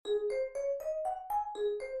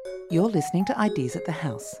You're listening to Ideas at the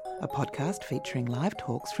House, a podcast featuring live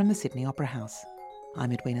talks from the Sydney Opera House.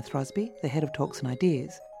 I'm Edwina Throsby, the head of Talks and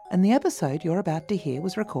Ideas, and the episode you're about to hear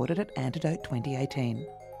was recorded at Antidote 2018.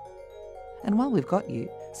 And while we've got you,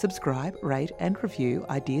 subscribe, rate and review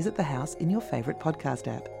Ideas at the House in your favourite podcast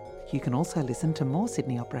app. You can also listen to more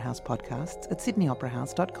Sydney Opera House podcasts at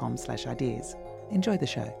sydneyoperahouse.com/ideas. Enjoy the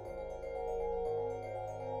show.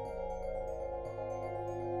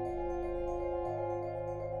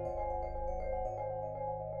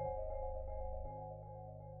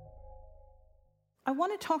 I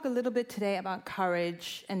want to talk a little bit today about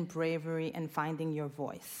courage and bravery and finding your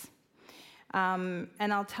voice. And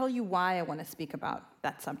I'll tell you why I want to speak about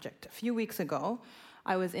that subject. A few weeks ago,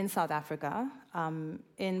 I was in South Africa,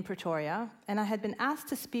 in Pretoria, and I had been asked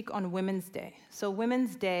to speak on Women's Day. So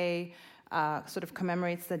Women's Day sort of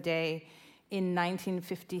commemorates the day in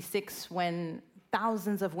 1956 when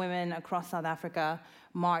thousands of women across South Africa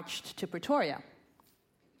marched to Pretoria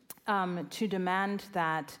to demand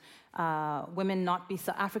that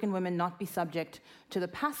African women not be subject to the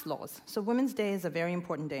past laws. So Women's Day is a very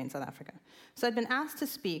important day in South Africa. So I'd been asked to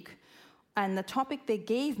speak, and the topic they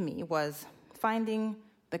gave me was finding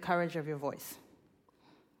the courage of your voice.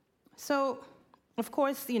 So, of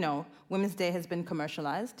course, Women's Day has been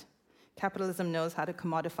commercialized. Capitalism knows how to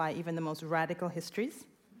commodify even the most radical histories.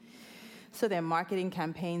 So there are marketing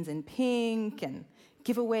campaigns in pink and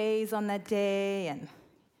giveaways on that day, and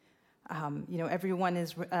everyone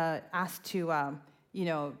is asked to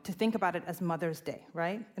think about it as Mother's Day,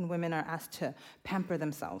 right? And women are asked to pamper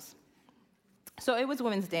themselves. So it was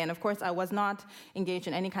Women's Day, and of course I was not engaged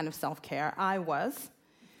in any kind of self-care. I was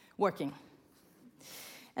working.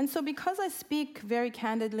 And so because I speak very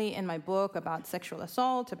candidly in my book about sexual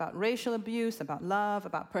assault, about racial abuse, about love,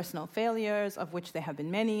 about personal failures, of which there have been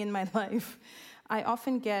many in my life, I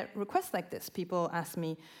often get requests like this. People ask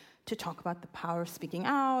me to talk about the power of speaking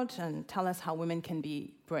out and tell us how women can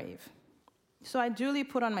be brave. So I duly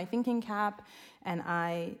put on my thinking cap and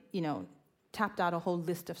I, tapped out a whole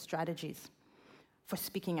list of strategies for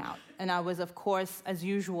speaking out. And I was, of course, as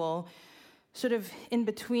usual, sort of in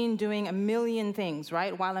between doing a million things,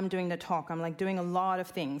 right? While I'm doing the talk, I'm like doing a lot of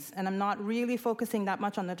things. And I'm not really focusing that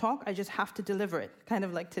much on the talk. I just have to deliver it, kind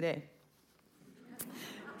of like today.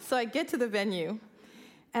 So I get to the venue.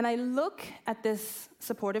 And I look at this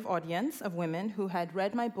supportive audience of women who had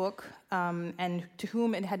read my book and to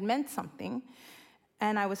whom it had meant something.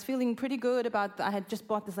 And I was feeling pretty good about I had just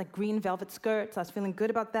bought this green velvet skirt, so I was feeling good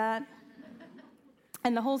about that.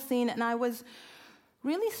 And the whole scene, and I was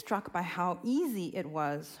really struck by how easy it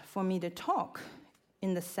was for me to talk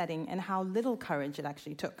in the setting and how little courage it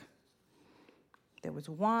actually took. There was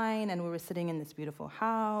wine, and we were sitting in this beautiful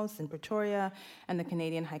house in Pretoria, and the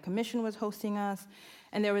Canadian High Commission was hosting us.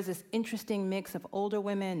 And there was this interesting mix of older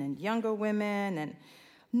women and younger women, and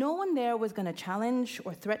no one there was going to challenge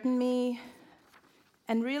or threaten me.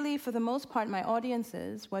 And really, for the most part, my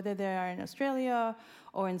audiences, whether they are in Australia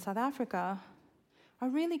or in South Africa, are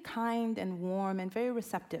really kind and warm and very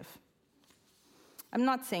receptive. I'm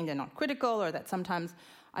not saying they're not critical or that sometimes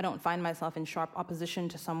I don't find myself in sharp opposition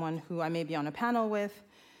to someone who I may be on a panel with.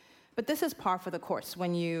 But this is par for the course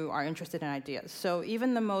when you are interested in ideas. So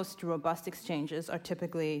even the most robust exchanges are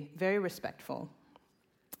typically very respectful.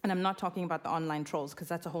 And I'm not talking about the online trolls, because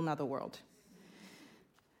that's a whole nother world.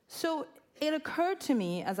 So it occurred to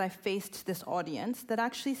me as I faced this audience that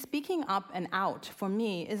actually speaking up and out for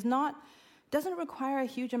me doesn't require a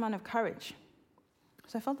huge amount of courage.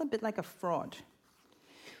 So I felt a bit like a fraud.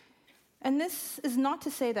 And this is not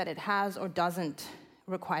to say that it has or doesn't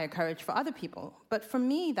require courage for other people. But for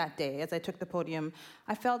me that day, as I took the podium,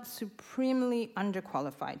 I felt supremely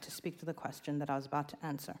underqualified to speak to the question that I was about to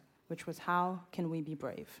answer, which was, how can we be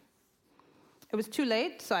brave? It was too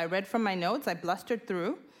late, so I read from my notes, I blustered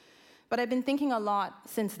through. But I've been thinking a lot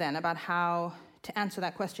since then about how to answer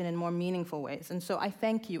that question in more meaningful ways. And so I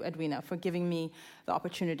thank you, Edwina, for giving me the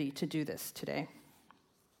opportunity to do this today.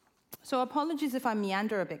 So apologies if I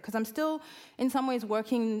meander a bit, because I'm still, in some ways,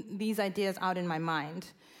 working these ideas out in my mind.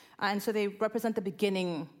 And so they represent the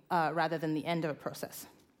beginning rather than the end of a process.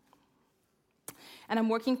 And I'm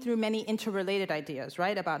working through many interrelated ideas,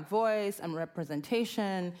 right, about voice and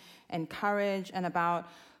representation and courage and about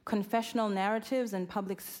confessional narratives in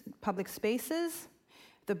public spaces,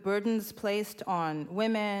 the burdens placed on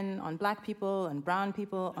women, on Black people, and brown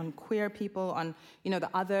people, on queer people, on, the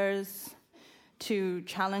others, to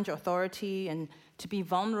challenge authority and to be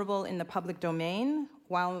vulnerable in the public domain,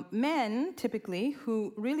 while men, typically,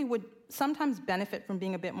 who really would sometimes benefit from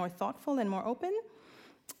being a bit more thoughtful and more open,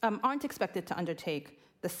 aren't expected to undertake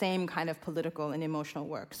the same kind of political and emotional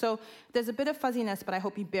work. So there's a bit of fuzziness, but I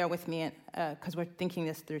hope you bear with me because we're thinking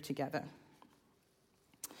this through together.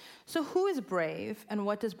 So who is brave, and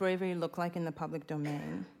what does bravery look like in the public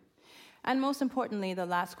domain? And most importantly, the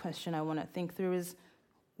last question I want to think through is,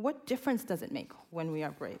 what difference does it make when we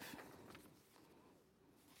are brave?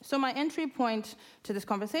 So my entry point to this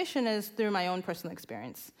conversation is through my own personal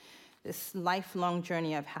experience, this lifelong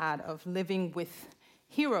journey I've had of living with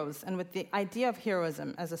heroes and with the idea of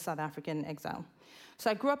heroism as a South African exile. So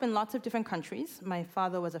I grew up in lots of different countries. My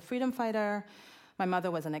father was a freedom fighter. My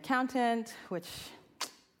mother was an accountant, which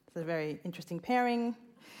is a very interesting pairing.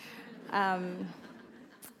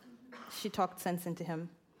 She talked sense into him.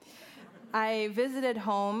 I visited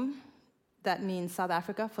home, that means South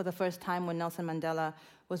Africa, for the first time when Nelson Mandela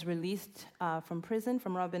was released from prison,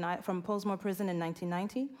 from Pollsmoor prison in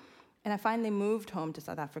 1990. And I finally moved home to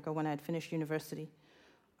South Africa when I had finished university.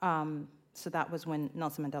 So that was when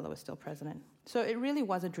Nelson Mandela was still president. So it really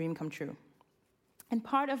was a dream come true. And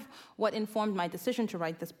part of what informed my decision to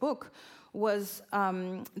write this book was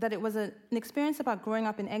that it was an experience about growing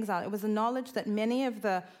up in exile. It was the knowledge that many of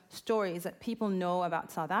the stories that people know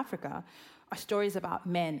about South Africa are stories about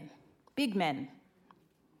men, big men.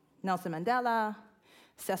 Nelson Mandela,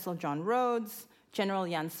 Cecil John Rhodes, General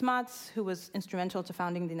Jan Smuts, who was instrumental to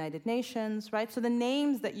founding the United Nations, right? So the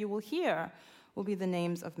names that you will hear will be the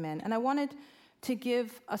names of men. And I wanted to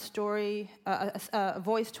give a story, a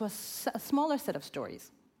voice to a smaller set of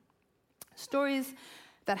stories. Stories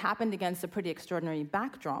that happened against a pretty extraordinary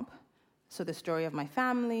backdrop. So the story of my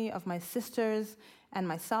family, of my sisters, and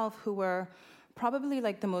myself, who were probably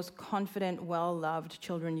like the most confident, well-loved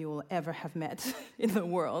children you will ever have met in the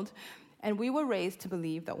world. And we were raised to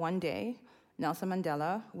believe that one day Nelson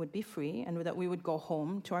Mandela would be free and that we would go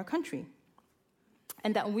home to our country.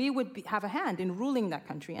 And that we would have a hand in ruling that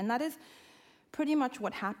country. And that is pretty much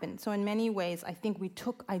what happened. So in many ways, I think we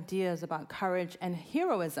took ideas about courage and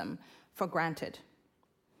heroism for granted.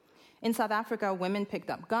 In South Africa, women picked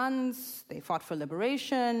up guns, they fought for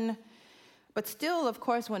liberation. But still, of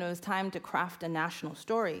course, when it was time to craft a national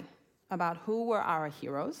story about who were our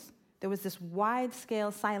heroes, there was this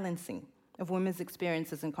wide-scale silencing of women's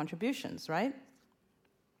experiences and contributions, right?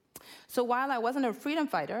 So while I wasn't a freedom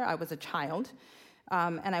fighter, I was a child,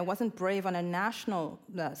 and I wasn't brave on a national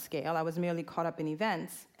scale, I was merely caught up in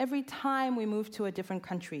events. Every time we moved to a different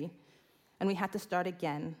country and we had to start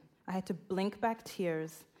again, I had to blink back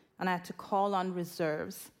tears and I had to call on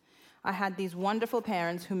reserves. I had these wonderful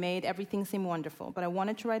parents who made everything seem wonderful, but I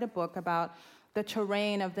wanted to write a book about the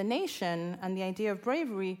terrain of the nation and the idea of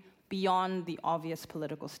bravery beyond the obvious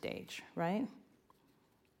political stage, right?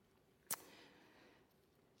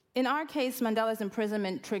 In our case, Mandela's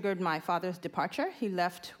imprisonment triggered my father's departure. He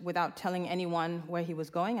left without telling anyone where he was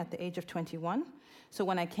going at the age of 21. So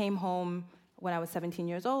when I came home when I was 17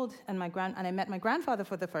 years old and I met my grandfather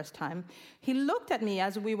for the first time, he looked at me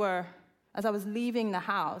as I was leaving the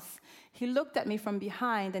house. He looked at me from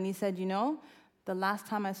behind and he said, "You know, the last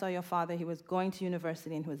time I saw your father, he was going to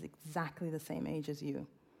university and he was exactly the same age as you."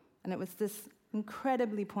 And it was this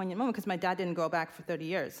incredibly poignant moment because my dad didn't go back for 30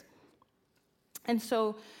 years. And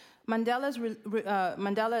so Mandela's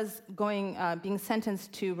being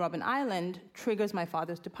sentenced to Robben Island triggers my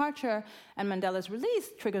father's departure, and Mandela's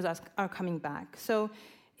release triggers our coming back. So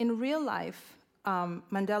in real life,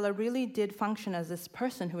 Mandela really did function as this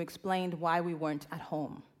person who explained why we weren't at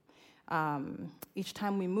home. Each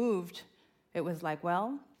time we moved, it was like,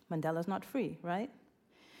 well, Mandela's not free, right?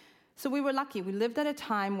 So we were lucky. We lived at a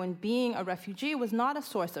time when being a refugee was not a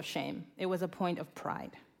source of shame. It was a point of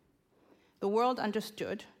pride. The world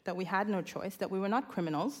understood that we had no choice, that we were not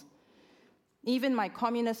criminals. Even my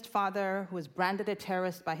communist father, who was branded a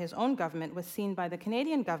terrorist by his own government, was seen by the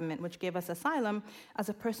Canadian government, which gave us asylum, as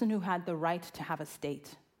a person who had the right to have a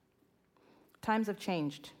state. Times have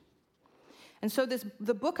changed. And so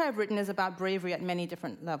the book I've written is about bravery at many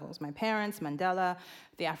different levels. My parents, Mandela,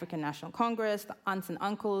 the African National Congress, the aunts and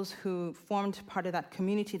uncles who formed part of that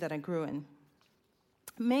community that I grew in.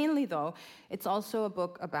 Mainly, though, it's also a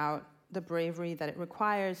book about the bravery that it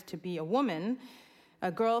requires to be a woman,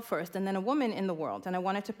 a girl first, and then a woman in the world. And I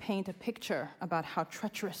wanted to paint a picture about how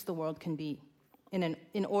treacherous the world can be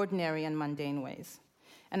in ordinary and mundane ways,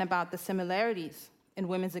 and about the similarities in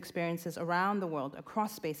women's experiences around the world,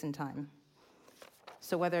 across space and time.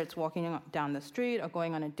 So whether it's walking down the street or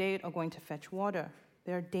going on a date or going to fetch water,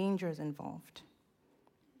 there are dangers involved.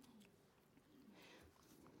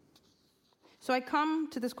 So I come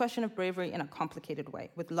to this question of bravery in a complicated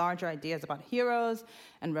way, with larger ideas about heroes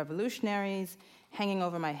and revolutionaries hanging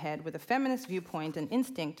over my head, with a feminist viewpoint and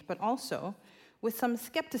instinct, but also with some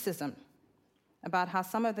skepticism about how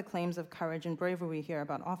some of the claims of courage and bravery we hear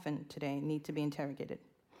about often today need to be interrogated.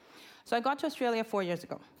 So I got to Australia 4 years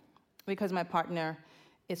ago because my partner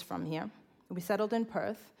is from here. We settled in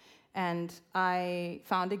Perth, and I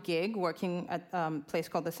found a gig working at a place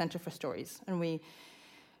called the Centre for Stories. And we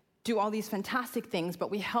do all these fantastic things,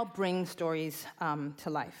 but we help bring stories to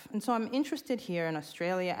life. And so I'm interested here in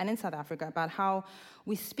Australia and in South Africa about how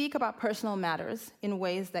we speak about personal matters in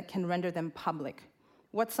ways that can render them public,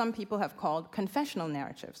 what some people have called confessional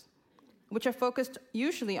narratives, which are focused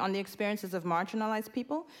usually on the experiences of marginalized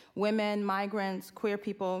people, women, migrants, queer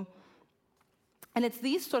people. And it's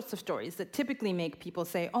these sorts of stories that typically make people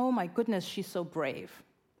say, oh my goodness, she's so brave,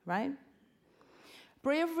 right?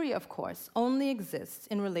 Bravery, of course, only exists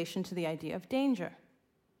in relation to the idea of danger.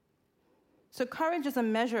 So courage is a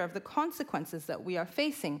measure of the consequences that we are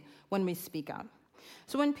facing when we speak out.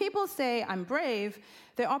 So when people say, I'm brave,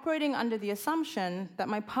 they're operating under the assumption that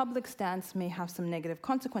my public stance may have some negative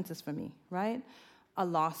consequences for me, right? A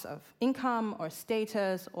loss of income or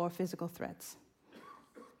status or physical threats.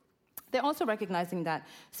 They're also recognizing that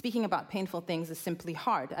speaking about painful things is simply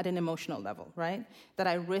hard at an emotional level, right? That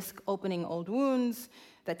I risk opening old wounds,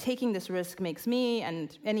 that taking this risk makes me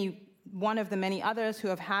and any one of the many others who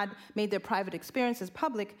have made their private experiences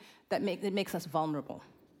public, it makes us vulnerable.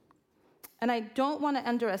 And I don't want to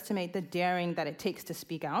underestimate the daring that it takes to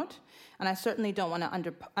speak out, and I certainly don't want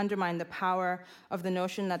to undermine the power of the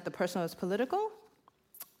notion that the personal is political.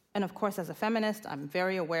 And of course, as a feminist, I'm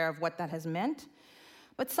very aware of what that has meant.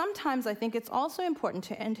 But sometimes I think it's also important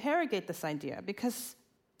to interrogate this idea, because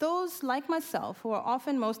those like myself who are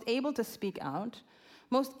often most able to speak out,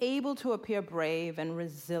 most able to appear brave and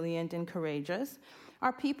resilient and courageous,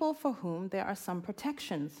 are people for whom there are some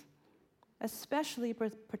protections, especially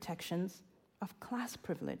protections of class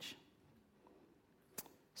privilege.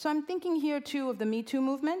 So I'm thinking here too of the Me Too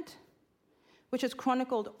movement, which has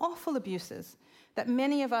chronicled awful abuses that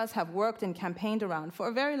many of us have worked and campaigned around for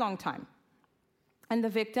a very long time. And the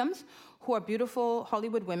victims, who are beautiful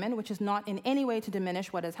Hollywood women, which is not in any way to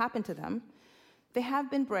diminish what has happened to them, they have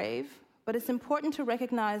been brave, but it's important to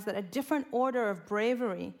recognize that a different order of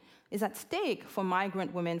bravery is at stake for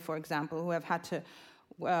migrant women, for example, who have had to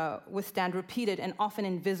withstand repeated and often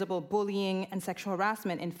invisible bullying and sexual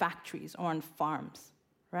harassment in factories or on farms,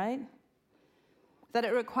 right? That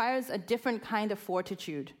it requires a different kind of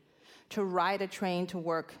fortitude to ride a train to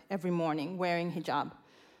work every morning wearing hijab,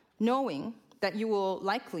 knowing that you will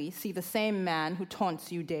likely see the same man who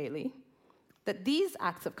taunts you daily, that these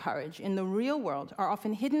acts of courage in the real world are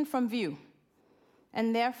often hidden from view,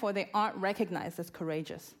 and therefore they aren't recognized as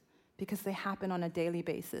courageous because they happen on a daily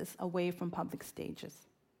basis away from public stages.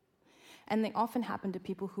 And they often happen to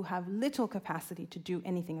people who have little capacity to do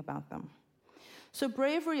anything about them. So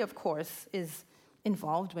bravery, of course, is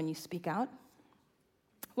involved when you speak out.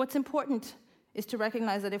 What's important is to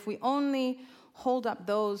recognize that if we only hold up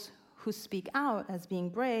those who speak out as being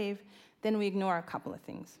brave, then we ignore a couple of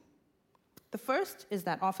things. The first is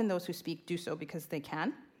that often those who speak do so because they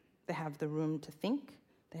can. They have the room to think.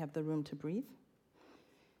 They have the room to breathe.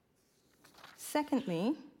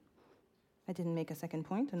 Secondly, I didn't make a second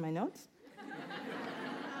point in my notes.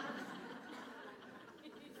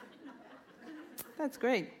 That's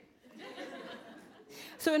great.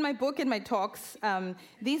 So in my book, in my talks,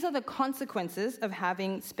 these are the consequences of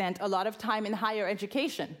having spent a lot of time in higher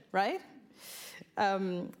education, right?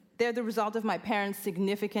 They're the result of my parents'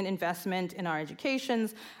 significant investment in our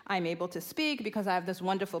educations. I'm able to speak because I have this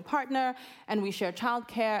wonderful partner, and we share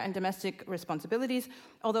childcare and domestic responsibilities.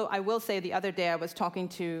 Although I will say the other day I was talking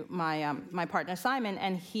to my partner, Simon,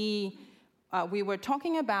 and we were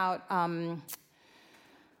talking about...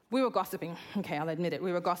 we were gossiping. Okay, I'll admit it.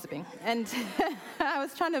 We were gossiping. And I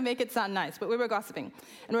was trying to make it sound nice, but we were gossiping.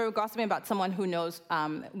 And we were gossiping about someone who knows,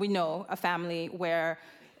 we know a family where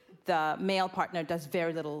the male partner does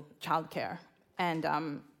very little childcare.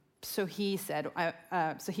 And so he said,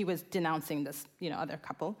 so he was denouncing this, other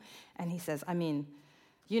couple. And he says,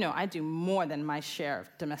 I do more than my share of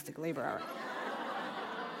domestic labor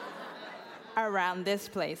around this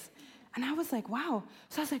place. And I was like, wow.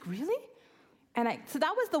 So I was like, really? So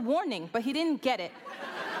that was the warning, but he didn't get it.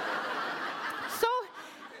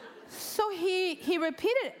 So he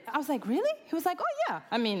repeated it. I was like, really? He was like, oh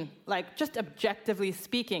yeah. Just objectively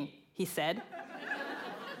speaking, he said.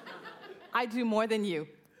 I do more than you.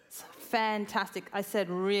 It's fantastic. I said,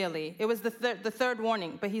 really? It was the third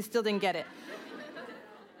warning, but he still didn't get it.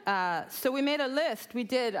 So we made a list. We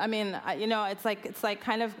did. It's like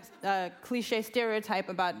kind of a cliche stereotype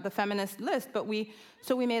about the feminist list, but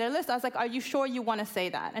so we made a list. I was like, are you sure you want to say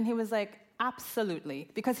that? And he was like, absolutely,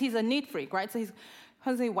 because he's a neat freak, right? So he's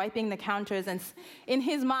constantly wiping the counters, and in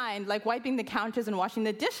his mind, like wiping the counters and washing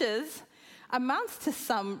the dishes amounts to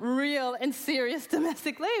some real and serious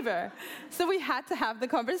domestic labor. So we had to have the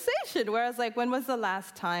conversation, where I was like, when was the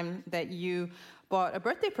last time that you bought a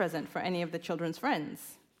birthday present for any of the children's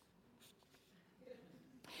friends?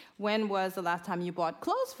 When was the last time you bought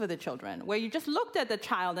clothes for the children, where you just looked at the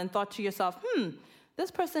child and thought to yourself,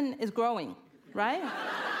 this person is growing, right?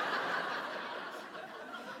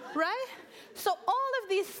 Right? So all of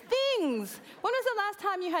these things, when was the last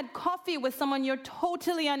time you had coffee with someone you're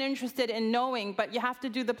totally uninterested in knowing, but you have to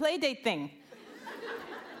do the play date thing?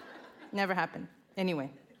 Never happened.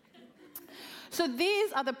 Anyway. So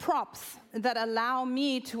these are the props that allow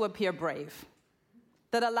me to appear brave,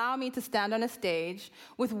 that allow me to stand on a stage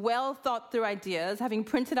with well-thought-through ideas, having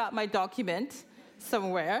printed out my document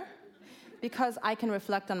somewhere, because I can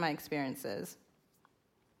reflect on my experiences.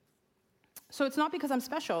 So it's not because I'm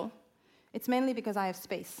special. It's mainly because I have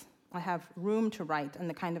space. I have room to write and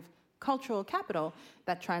the kind of cultural capital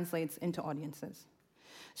that translates into audiences.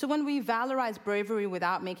 So when we valorize bravery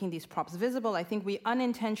without making these props visible, I think we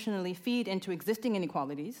unintentionally feed into existing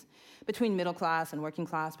inequalities between middle class and working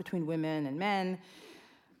class, between women and men.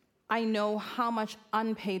 I know how much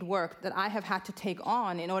unpaid work that I have had to take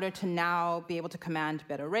on in order to now be able to command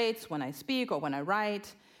better rates when I speak or when I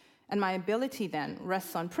write. And my ability then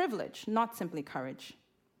rests on privilege, not simply courage.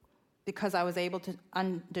 Because I was able to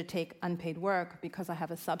undertake unpaid work, because I have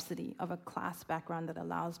a subsidy of a class background that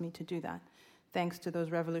allows me to do that, thanks to those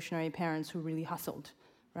revolutionary parents who really hustled,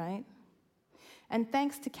 right? And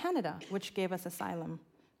thanks to Canada, which gave us asylum,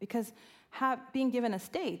 because being given a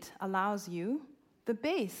state allows you the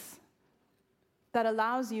base that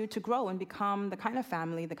allows you to grow and become the kind of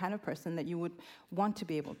family, the kind of person that you would want to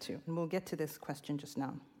be able to. And we'll get to this question just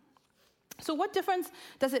now. So what difference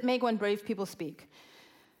does it make when brave people speak?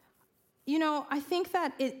 You know, I think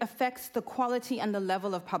that it affects the quality and the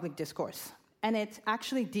level of public discourse. And it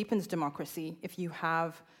actually deepens democracy if you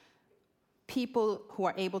have people who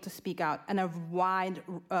are able to speak out, and a wide,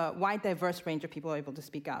 diverse range of people are able to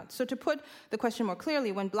speak out. So to put the question more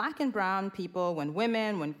clearly, when Black and brown people, when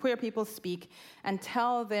women, when queer people speak and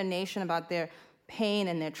tell their nation about their pain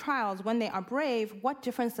and their trials, when they are brave, what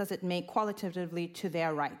difference does it make qualitatively to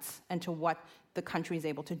their rights and to what the country is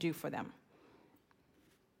able to do for them?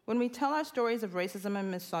 When we tell our stories of racism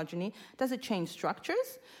and misogyny, does it change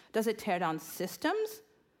structures? Does it tear down systems?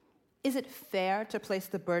 Is it fair to place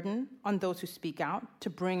the burden on those who speak out to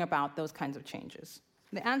bring about those kinds of changes?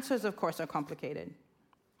 The answers, of course, are complicated.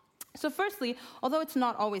 So firstly, although it's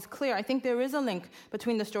not always clear, I think there is a link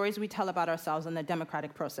between the stories we tell about ourselves and the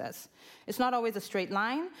democratic process. It's not always a straight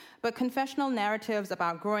line, but confessional narratives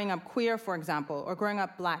about growing up queer, for example, or growing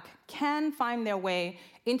up Black can find their way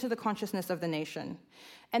into the consciousness of the nation.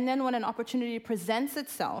 And then when an opportunity presents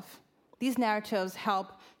itself, these narratives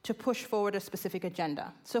help to push forward a specific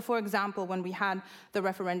agenda. So for example, when we had the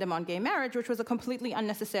referendum on gay marriage, which was a completely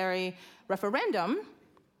unnecessary referendum,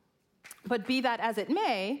 but be that as it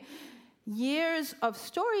may, years of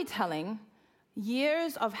storytelling,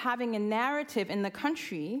 years of having a narrative in the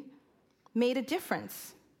country made a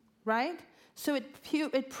difference, right? So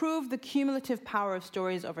it proved the cumulative power of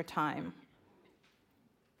stories over time.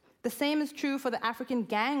 The same is true for the African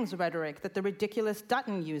gangs rhetoric that the ridiculous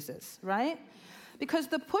Dutton uses, right? Because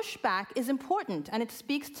the pushback is important, and it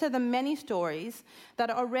speaks to the many stories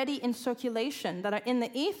that are already in circulation, that are in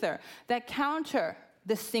the ether, that counter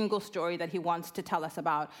the single story that he wants to tell us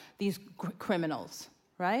about these criminals,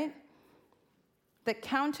 right? The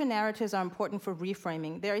counter-narratives are important for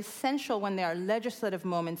reframing. They're essential when there are legislative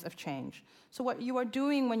moments of change. So what you are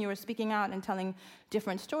doing when you are speaking out and telling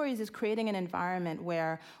different stories is creating an environment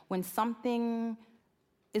where when something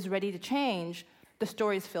is ready to change, the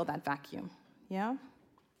stories fill that vacuum, yeah?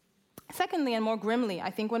 Secondly, and more grimly,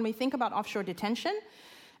 I think when we think about offshore detention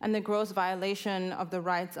and the gross violation of the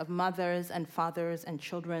rights of mothers and fathers and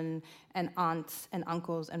children and aunts and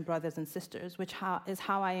uncles and brothers and sisters, which is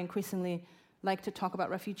how I increasingly like to talk about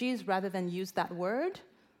refugees rather than use that word,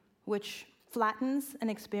 which flattens an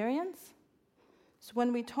experience. So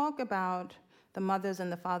when we talk about the mothers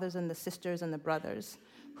and the fathers and the sisters and the brothers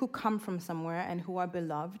who come from somewhere and who are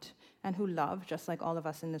beloved and who love, just like all of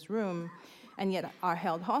us in this room, and yet are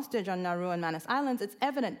held hostage on Nauru and Manus Islands, it's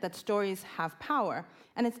evident that stories have power.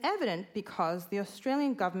 And it's evident because the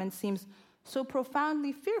Australian government seems so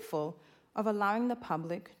profoundly fearful of allowing the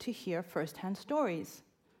public to hear first-hand stories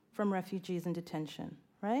from refugees in detention,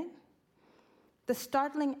 right? The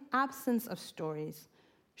startling absence of stories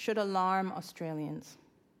should alarm Australians.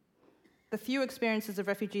 The few experiences of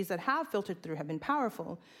refugees that have filtered through have been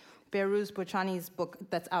powerful, Behrouz Boochani's book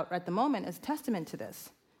that's out at the moment is testament to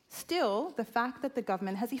this. Still, the fact that the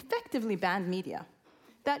government has effectively banned media,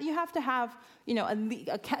 that you have to have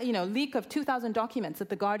a leak of 2,000 documents that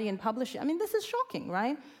The Guardian published. I mean, this is shocking,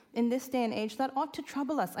 right? In this day and age, that ought to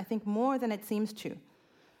trouble us, I think, more than it seems to.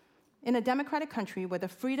 In a democratic country where the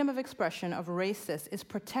freedom of expression of racists is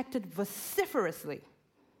protected vociferously,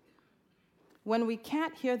 when we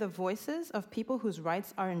can't hear the voices of people whose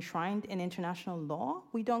rights are enshrined in international law,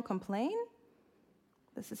 we don't complain?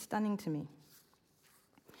 This is stunning to me.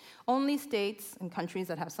 Only states and countries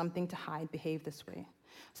that have something to hide behave this way.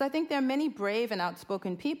 So I think there are many brave and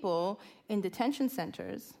outspoken people in detention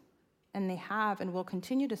centers, and they have and will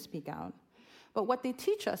continue to speak out. But what they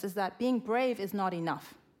teach us is that being brave is not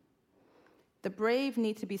enough. The brave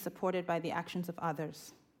need to be supported by the actions of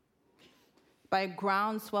others, by a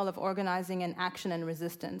groundswell of organizing and action and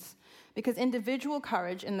resistance, because individual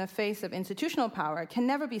courage in the face of institutional power can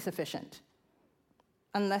never be sufficient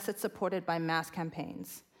unless it's supported by mass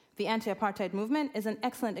campaigns. The anti-apartheid movement is an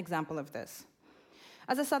excellent example of this.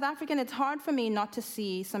 As a South African, it's hard for me not to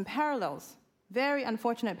see some parallels, very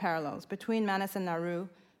unfortunate parallels, between Manus and Nauru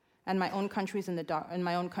and my own country in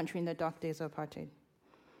the dark days of apartheid.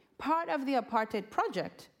 Part of the apartheid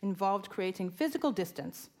project involved creating physical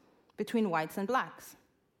distance between whites and blacks.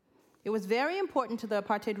 It was very important to the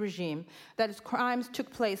apartheid regime that its crimes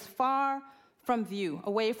took place far from view,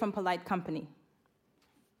 away from polite company.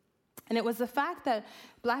 And it was the fact that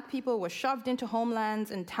black people were shoved into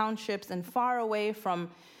homelands and townships and far away from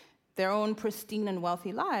their own pristine and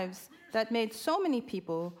wealthy lives that made so many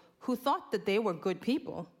people who thought that they were good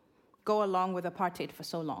people go along with apartheid for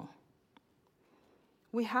so long.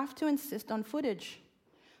 We have to insist on footage,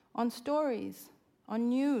 on stories, on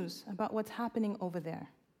news about what's happening over there.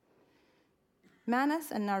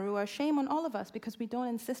 Manus and Nauru, shame on all of us because we don't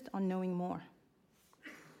insist on knowing more.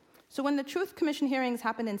 So when the Truth Commission hearings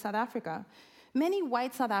happened in South Africa, many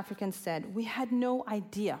white South Africans said, we had no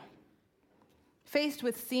idea. Faced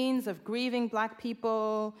with scenes of grieving black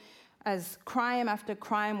people, as crime after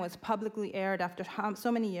crime was publicly aired after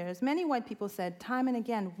so many years, many white people said time and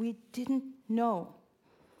again, we didn't know.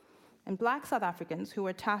 And black South Africans, who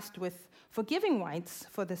were tasked with forgiving whites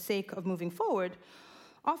for the sake of moving forward,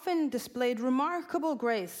 often displayed remarkable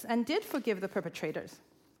grace and did forgive the perpetrators.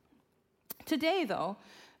 Today, though,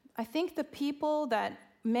 I think the people that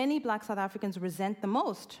many black South Africans resent the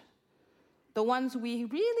most, the ones we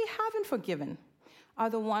really haven't forgiven, are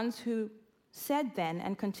the ones who said then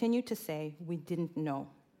and continue to say, we didn't know.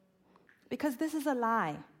 Because this is a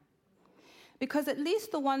lie. Because at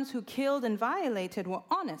least the ones who killed and violated were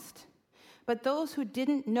honest, but those who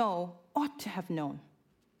didn't know ought to have known.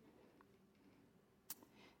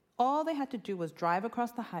 All they had to do was drive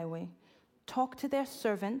across the highway, talk to their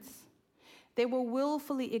servants. They were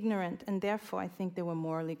willfully ignorant, and therefore I think they were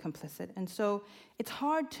morally complicit. And so it's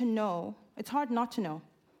hard not to know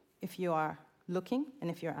if you are looking and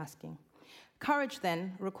if you're asking. Courage,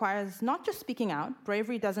 then, requires not just speaking out.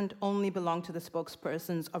 Bravery doesn't only belong to the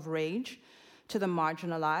spokespersons of rage, to the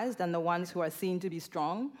marginalized and the ones who are seen to be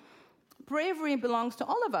strong. Bravery belongs to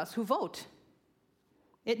all of us who vote.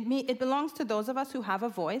 It belongs to those of us who have a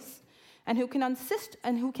voice and who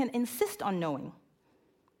can insist on knowing.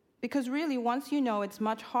 Because really, once you know, it's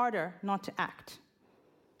much harder not to act.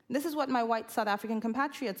 This is what my white South African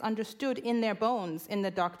compatriots understood in their bones in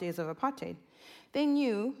the dark days of apartheid. They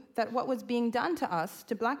knew that what was being done to us,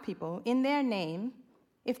 to black people, in their name,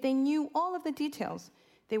 if they knew all of the details,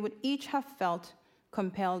 they would each have felt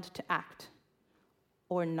compelled to act,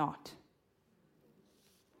 or not.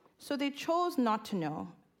 So they chose not to know,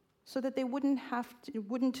 so that they wouldn't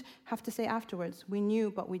have to say afterwards, we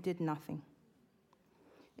knew, but we did nothing.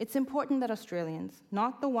 It's important that Australians,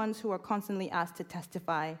 not the ones who are constantly asked to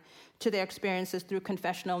testify to their experiences through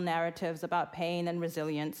confessional narratives about pain and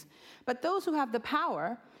resilience, but those who have the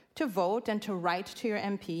power to vote and to write to your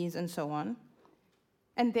MPs and so on,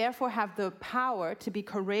 and therefore have the power to be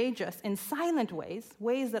courageous in silent ways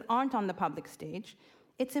that aren't on the public stage,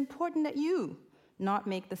 it's important that you not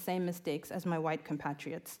make the same mistakes as my white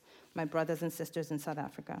compatriots, my brothers and sisters in South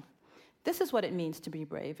Africa. This is what it means to be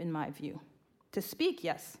brave, in my view. To speak,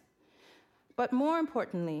 yes, but more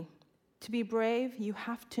importantly, to be brave, you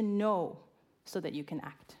have to know so that you can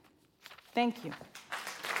act. Thank you.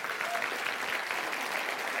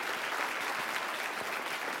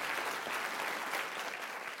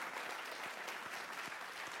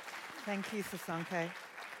 Thank you, Sisonke.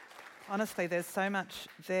 Honestly, there's so much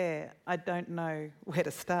there, I don't know where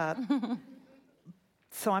to start.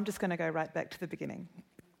 So I'm just going to go right back to the beginning.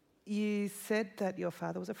 You said that your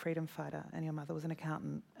father was a freedom fighter and your mother was an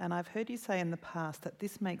accountant, and I've heard you say in the past that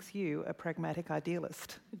this makes you a pragmatic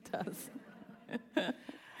idealist. It does.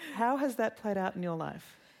 How has that played out in your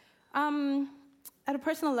life? At a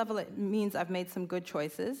personal level, it means I've made some good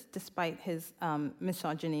choices, despite his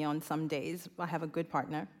misogyny on some days. I have a good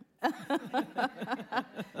partner. So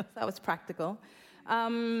that was practical.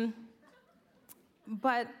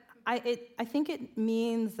 But I think it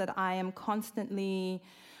means that I am constantly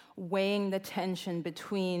weighing the tension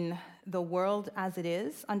between the world as it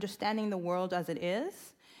is, understanding the world as it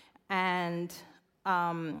is, and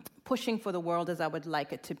pushing for the world as I would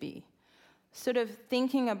like it to be. Sort of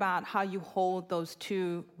thinking about how you hold those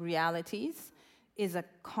two realities is a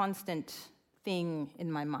constant thing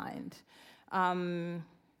in my mind. And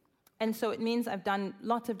so it means I've done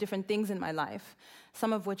lots of different things in my life,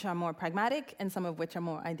 some of which are more pragmatic and some of which are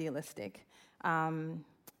more idealistic.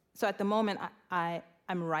 So at the moment,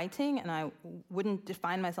 I'm writing, and I wouldn't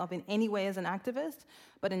define myself in any way as an activist,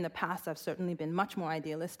 but in the past, I've certainly been much more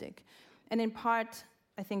idealistic. And in part,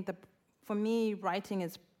 I think that for me, writing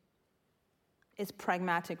is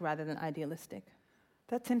pragmatic rather than idealistic.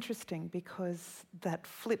 That's interesting, because that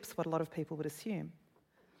flips what a lot of people would assume.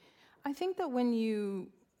 I think that when you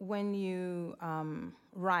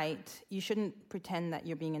write, you shouldn't pretend that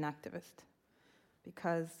you're being an activist,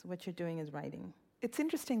 because what you're doing is writing. It's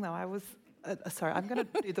interesting, though. I was... sorry, I'm going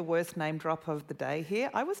to do the worst name drop of the day here.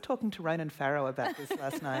 I was talking to Ronan Farrow about this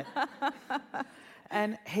last night.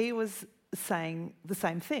 And he was saying the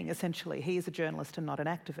same thing, essentially. He is a journalist and not an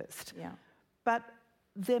activist. Yeah. But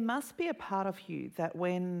there must be a part of you that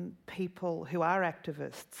when people who are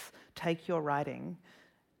activists take your writing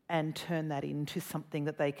and turn that into something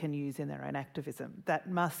that they can use in their own activism, that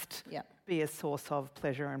must be a source of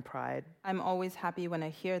pleasure and pride. I'm always happy when I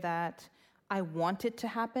hear that. I want it to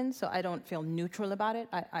happen, so I don't feel neutral about it.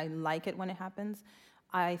 I like it when it happens.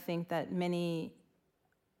 I think that many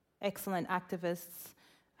excellent activists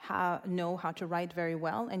know how to write very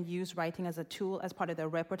well and use writing as a tool, as part of their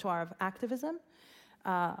repertoire of activism.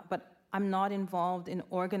 But I'm not involved in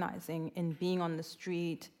organizing, in being on the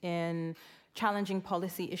street, in challenging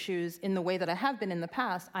policy issues in the way that I have been in the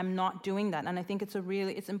past. I'm not doing that. And I think it's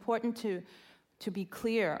important to be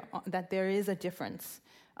clear that there is a difference.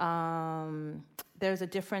 There's a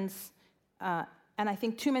difference, and I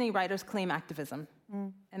think too many writers claim activism,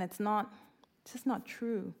 and it's just not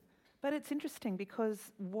true. But it's interesting, because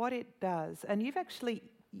what it does, and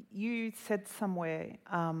you said somewhere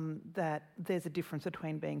that there's a difference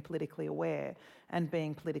between being politically aware and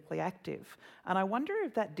being politically active. And I wonder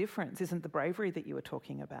if that difference isn't the bravery that you were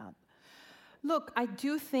talking about. Look, I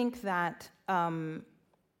do think that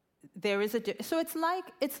there is so it's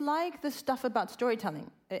like the stuff about storytelling.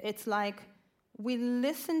 It's like we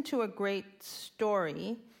listen to a great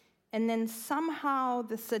story, and then somehow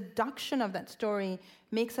the seduction of that story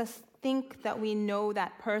makes us think that we know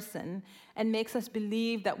that person and makes us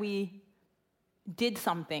believe that we did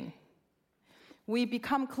something. We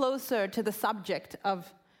become closer to the subject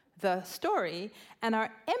of the story, and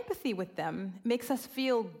our empathy with them makes us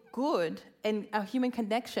feel good and a human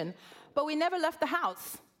connection, but we never left the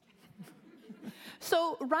house.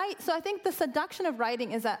 So I think the seduction of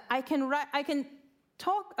writing is that I can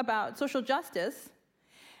talk about social justice,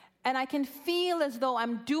 and I can feel as though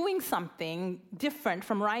I'm doing something different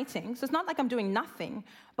from writing. So it's not like I'm doing nothing,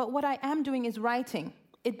 but what I am doing is writing.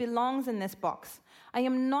 It belongs in this box. I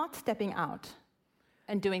am not stepping out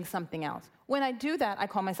and doing something else. When I do that, I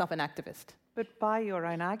call myself an activist. But by your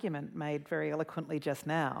own argument made very eloquently just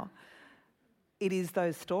now, it is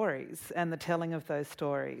those stories and the telling of those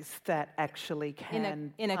stories that actually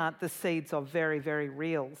can plant the seeds of very, very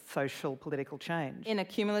real social, political change. In a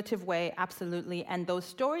cumulative way, absolutely. And those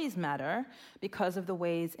stories matter because of the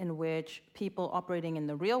ways in which people operating in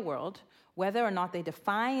the real world, whether or not they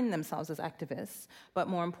define themselves as activists, but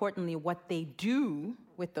more importantly, what they do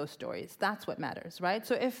with those stories, that's what matters, right?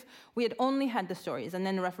 So if we had only had the stories and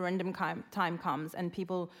then referendum time comes and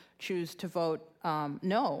people choose to vote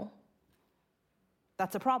no,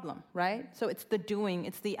 that's a problem, right? So it's the doing,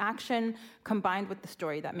 it's the action combined with the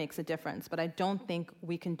story that makes a difference. But I don't think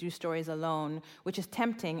we can do stories alone, which is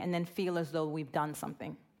tempting, and then feel as though we've done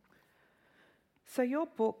something. So your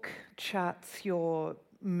book charts your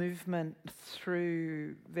movement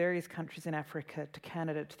through various countries in Africa, to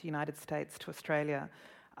Canada, to the United States, to Australia,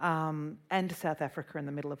 and to South Africa in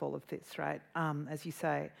the middle of all of this, right, as you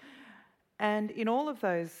say. And in all of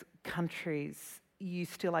those countries, you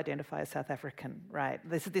still identify as South African, right?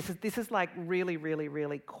 This is like really, really,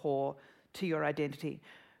 really core to your identity.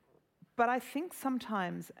 But I think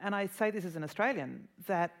sometimes, and I say this as an Australian,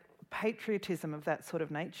 that patriotism of that sort of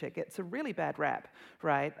nature gets a really bad rap,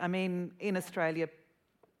 right? I mean, in Australia,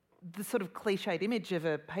 the sort of cliched image of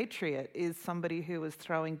a patriot is somebody who was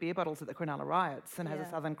throwing beer bottles at the Cronulla riots and has a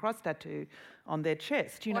Southern Cross tattoo on their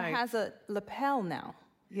chest. Or has a lapel now.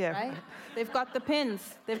 Yeah. Right? They've got the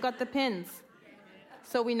pins.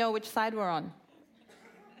 So we know which side we're on.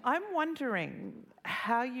 I'm wondering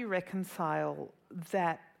how you reconcile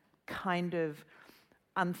that kind of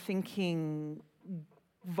unthinking,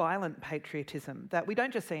 violent patriotism that we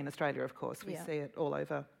don't just see in Australia, of course, we see it all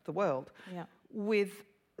over the world, with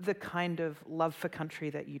the kind of love for country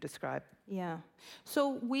that you describe. Yeah.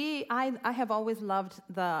 So I have always loved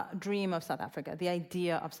the dream of South Africa, the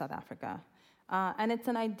idea of South Africa. And it's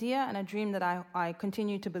an idea and a dream that I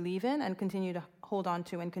continue to believe in and continue to hold on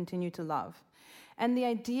to and continue to love. And the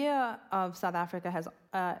idea of South Africa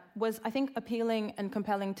was, I think, appealing and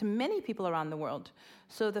compelling to many people around the world.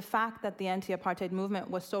 So the fact that the anti-apartheid movement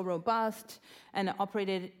was so robust and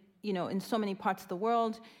operated, in so many parts of the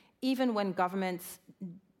world, even when governments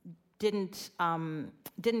didn't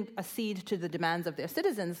accede to the demands of their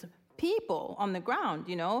citizens, people on the ground,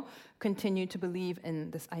 continued to believe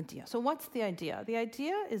in this idea. So what's the idea? The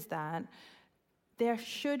idea is that there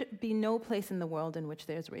should be no place in the world in which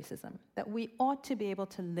there's racism, that we ought to be able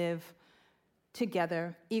to live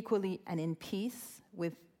together equally and in peace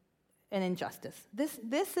with an injustice.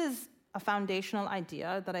 This is a foundational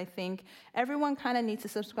idea that I think everyone kind of needs to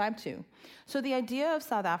subscribe to. So the idea of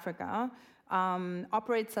South Africa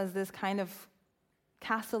operates as this kind of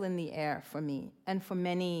castle in the air for me and for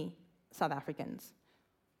many South Africans.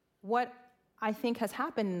 What I think has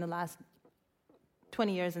happened in the last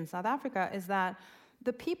 20 years in South Africa is that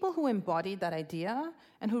the people who embodied that idea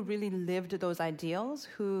and who really lived those ideals,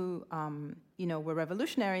 who were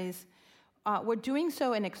revolutionaries, were doing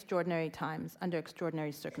so in extraordinary times, under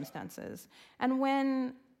extraordinary circumstances. And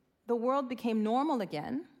when the world became normal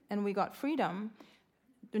again and we got freedom,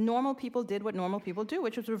 the normal people did what normal people do,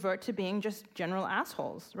 which was revert to being just general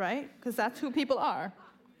assholes, right? Because that's who people are.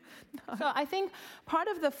 No. So I think part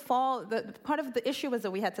of the issue was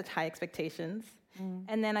that we had such high expectations.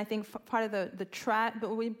 And then I think part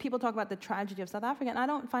of people talk about the tragedy of South Africa, and I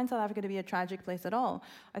don't find South Africa to be a tragic place at all.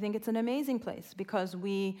 I think it's an amazing place because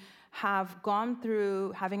we have gone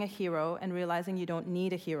through having a hero and realizing you don't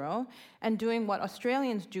need a hero and doing what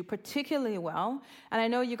Australians do particularly well. And I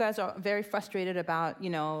know you guys are very frustrated about,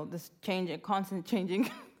 this constant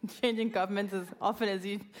changing governments as often as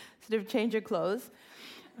you sort of change your clothes.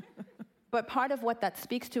 But part of what that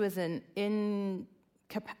speaks to is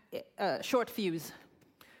short fuse.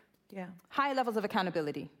 Yeah. High levels of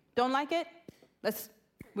accountability. Don't like it?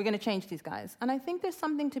 We're going to change these guys. And I think there's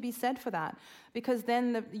something to be said for that, because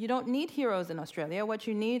then you don't need heroes in Australia. What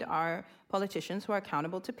you need are politicians who are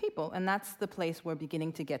accountable to people, and that's the place we're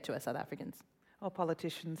beginning to get to as South Africans. Or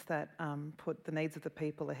politicians that put the needs of the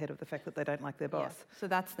people ahead of the fact that they don't like their boss. Yeah. So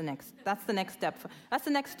that's the next step. That's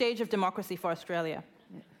the next stage of democracy for Australia.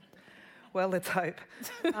 Yeah. Well, let's hope.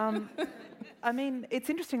 I mean, it's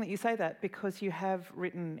interesting that you say that because you have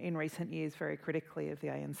written in recent years very critically of the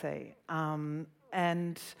ANC.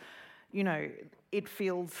 And, it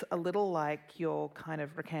feels a little like you're kind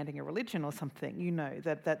of recanting a religion or something,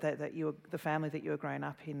 that you were, the family that you were growing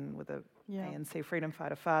up in with a ANC freedom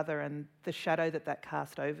fighter father and the shadow that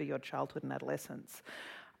cast over your childhood and adolescence.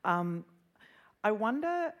 I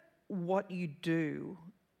wonder what you do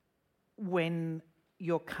when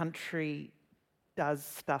your country does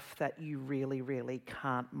stuff that you really, really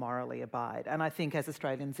can't morally abide. And I think as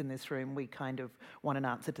Australians in this room, we kind of want an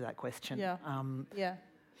answer to that question. Yeah.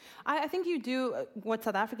 I think you do what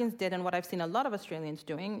South Africans did and what I've seen a lot of Australians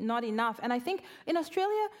doing, not enough. And I think in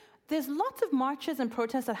Australia, there's lots of marches and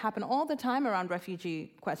protests that happen all the time around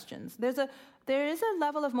refugee questions. There is a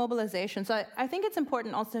level of mobilization. So I think it's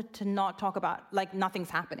important also to not talk about like nothing's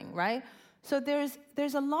happening, right? So there's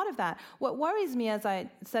a lot of that. What worries me, as I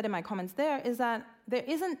said in my comments there, is that there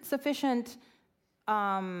isn't sufficient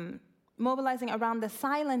mobilizing around the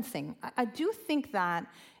silencing. I do think that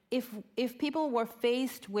if people were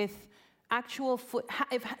faced with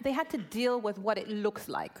if they had to deal with what it looks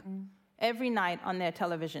like every night on their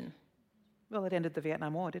television. Well, it ended the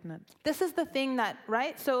Vietnam War, didn't it? This is the thing that,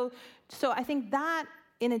 right? So I think that,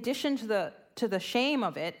 in addition to the shame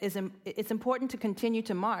of it, it's important to continue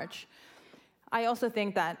to march. I also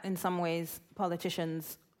think that in some ways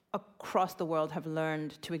politicians across the world have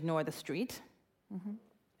learned to ignore the street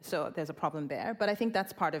So there's a problem there, but I think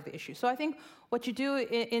that's part of the issue. So I think what you do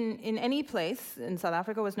in any place, in South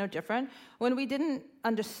Africa was no different. When we didn't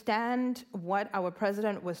understand what our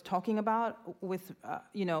president was talking about with,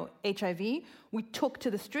 HIV, we took to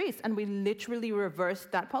the streets and we literally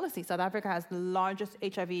reversed that policy. South Africa has the largest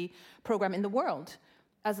HIV program in the world.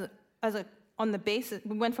 On the basis,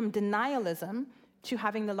 we went from denialism to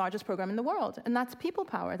having the largest program in the world. And that's people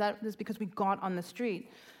power. That is because we got on the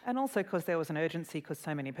street. And also because there was an urgency because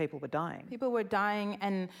so many people were dying. People were dying,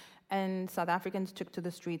 and South Africans took to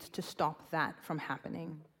the streets to stop that from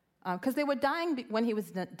happening. Because they were dying when he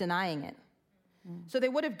was denying it. So they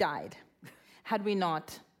would have died had we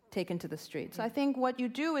not taken to the streets. So I think what you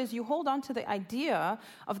do is you hold on to the idea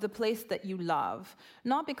of the place that you love,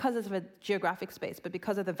 not because of a geographic space, but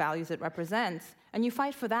because of the values it represents. And you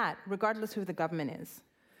fight for that, regardless who the government is.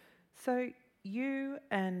 So you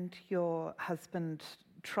and your husband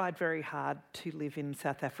tried very hard to live in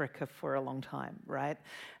South Africa for a long time, right?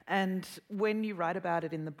 And when you write about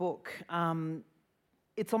it in the book,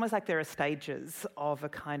 it's almost like there are stages of a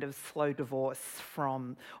kind of slow divorce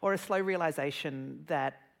or a slow realisation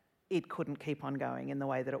that it couldn't keep on going in the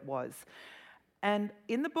way that it was. And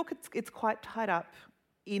in the book, it's quite tied up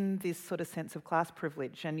in this sort of sense of class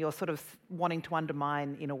privilege, and you're sort of wanting to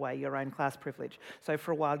undermine, in a way, your own class privilege. So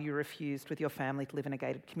for a while you refused with your family to live in a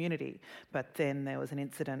gated community, but then there was an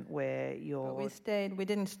incident where But we stayed. We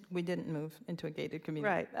didn't move into a gated community.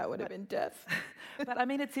 Right. That would have been death. But I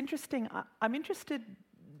mean, it's interesting. I'm interested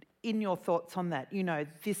in your thoughts on that.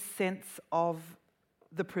 This sense of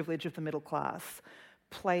the privilege of the middle class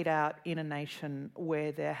played out in a nation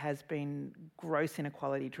where there has been gross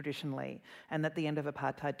inequality traditionally, and that the end of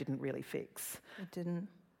apartheid didn't really fix. It didn't.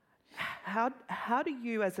 How do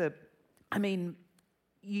you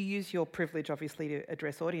you use your privilege obviously to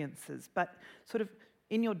address audiences, but sort of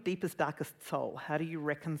in your deepest, darkest soul, how do you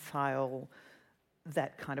reconcile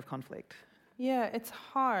that kind of conflict? Yeah, it's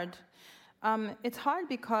hard. It's hard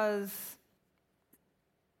because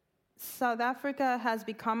South Africa has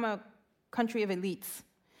become a country of elites.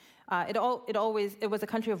 It was a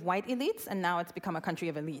country of white elites, and now it's become a country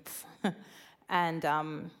of elites. And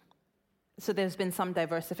so there's been some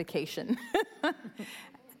diversification.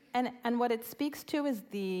 and what it speaks to is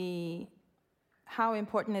how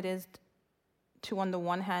important it is to, on the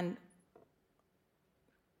one hand,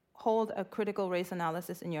 hold a critical race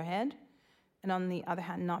analysis in your head, and on the other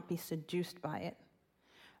hand, not be seduced by it.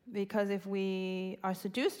 Because if we are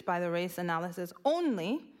seduced by the race analysis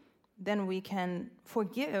only, then we can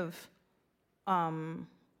forgive the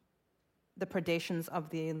predations of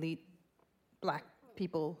the elite black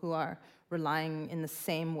people who are relying in the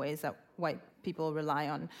same ways that white people rely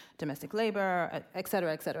on domestic labor, et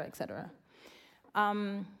cetera, et cetera, et cetera.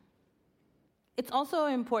 It's also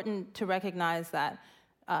important to recognize that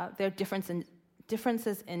there are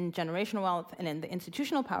differences in generational wealth and in the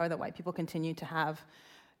institutional power that white people continue to have.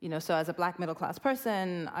 So as a black middle-class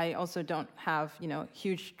person, I also don't have,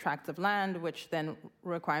 huge tracts of land, which then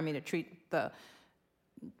require me to treat the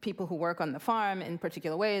people who work on the farm in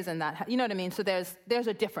particular ways, and that, you know what I mean? So there's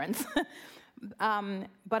a difference.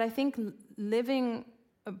 But I think living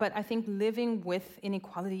with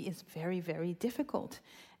inequality is very, very difficult.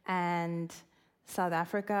 And South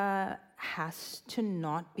Africa has to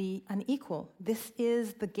not be unequal. This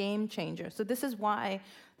is the game changer. So this is why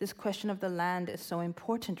this question of the land is so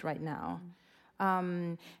important right now.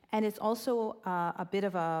 And it's also a bit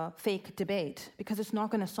of a fake debate because it's not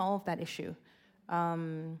going to solve that issue.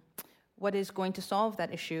 What is going to solve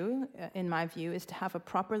that issue, in my view, is to have a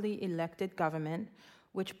properly elected government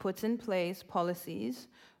which puts in place policies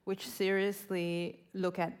which seriously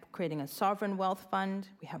look at creating a sovereign wealth fund.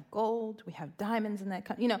 We have gold, we have diamonds in that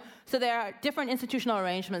country. So there are different institutional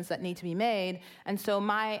arrangements that need to be made. And so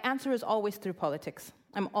my answer is always through politics.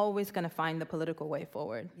 I'm always going to find the political way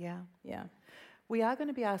forward. Yeah. We are going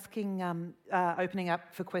to be opening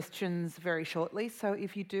up for questions very shortly. So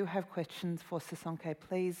if you do have questions for Sisonke,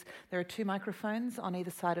 please, there are 2 microphones on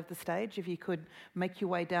either side of the stage. If you could make your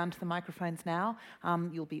way down to the microphones now,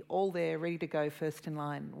 you'll be all there ready to go first in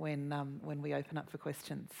line when we open up for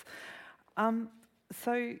questions.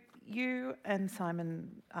 So you and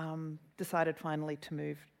Simon decided finally to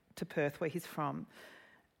move to Perth, where he's from,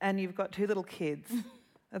 and you've got 2 little kids.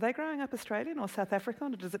 Are they growing up Australian or South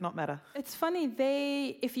African, or does it not matter? It's funny,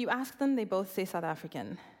 if you ask them, they both say South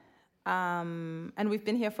African. And we've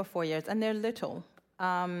been here for 4 years, and they're little.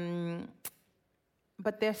 But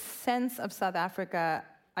their sense of South Africa,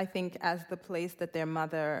 I think, as the place that their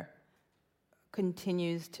mother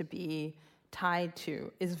continues to be tied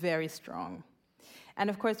to, is very strong. And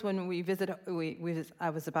of course, when we visit, I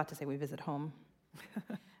was about to say we visit home.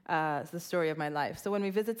 the story of my life. So when we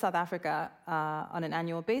visit South Africa on an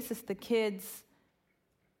annual basis, the kids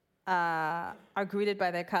are greeted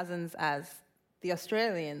by their cousins as the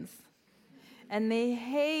Australians, and they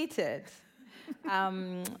hate it.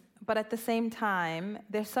 But at the same time,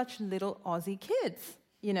 they're such little Aussie kids.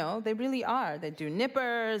 You know, they really are. They do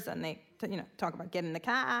nippers, and they, talk about getting in the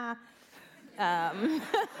car.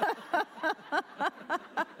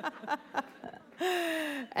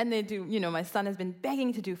 And they do, my son has been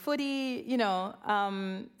begging to do footy,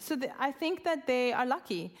 I think that they are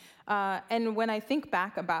lucky. And when I think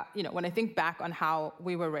back on how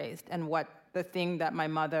we were raised and what the thing that my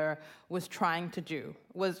mother was trying to do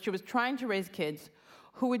was she was trying to raise kids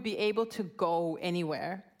who would be able to go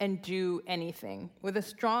anywhere and do anything with a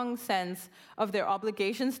strong sense of their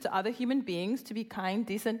obligations to other human beings, to be kind,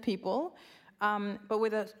 decent people, but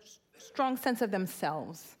with a strong sense of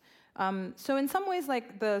themselves. So in some ways,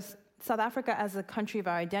 like South Africa as a country of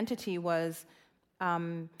our identity was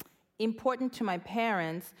important to my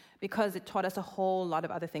parents because it taught us a whole lot of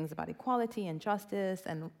other things about equality and justice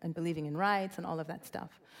and believing in rights and all of that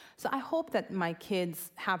stuff. So I hope that my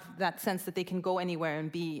kids have that sense that they can go anywhere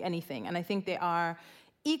and be anything. And I think they are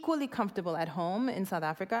equally comfortable at home in South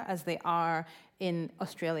Africa as they are in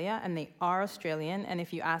Australia, and they are Australian. And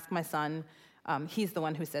if you ask my son, he's the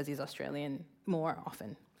one who says he's Australian more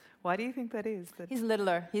often. Why do you think that is? He's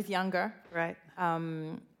littler, he's younger. Right.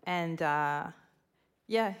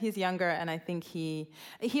 He's younger, and I think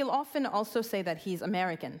he'll often also say that he's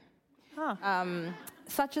American. Huh.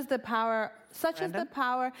 Such is the power.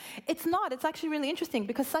 It's not. It's actually really interesting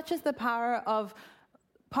because such is the power of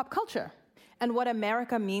pop culture and what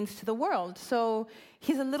America means to the world. So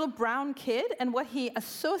he's a little brown kid, and what he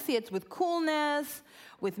associates with coolness,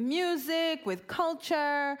 with music, with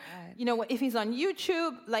culture. Right. If he's on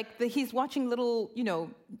YouTube, he's watching little,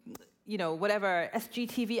 whatever,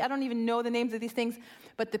 SGTV. I don't even know the names of these things,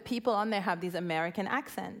 but the people on there have these American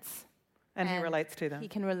accents. And he relates to them. He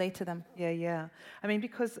can relate to them. Yeah. I mean,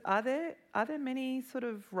 because are there many sort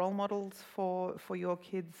of role models for your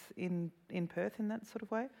kids in Perth in that sort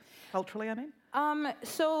of way, culturally? I mean.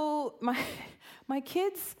 So my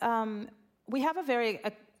kids, we have a very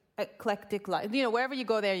eclectic life. Wherever you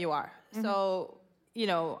go, there you are. Mm-hmm. So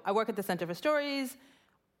I work at the Center for Stories.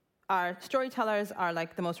 Our storytellers are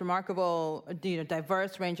like the most remarkable,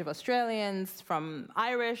 diverse range of Australians, from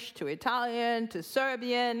Irish to Italian to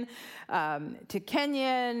Serbian to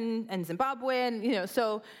Kenyan and Zimbabwean,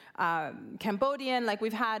 Cambodian.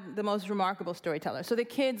 We've had the most remarkable storytellers. So the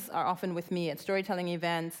kids are often with me at storytelling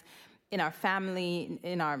events, in our family,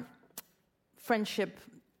 in our friendship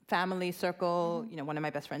family circle. One of my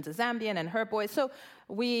best friends is Zambian, and her boys. So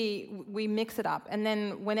we mix it up. And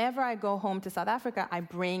then whenever I go home to South Africa, I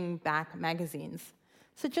bring back magazines.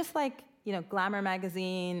 So just like, Glamour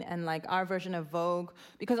magazine and our version of Vogue,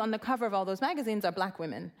 because on the cover of all those magazines are black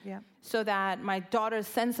women. Yeah. So that my daughter's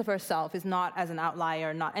sense of herself is not as an outlier,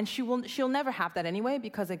 and she'll never have that anyway,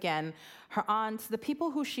 because again, her aunts, the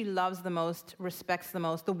people who she loves the most, respects the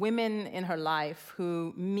most, the women in her life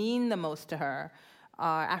who mean the most to her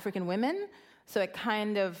are African women. So it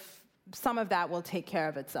kind of, some of that will take care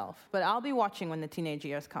of itself. But I'll be watching when the teenage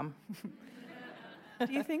years come.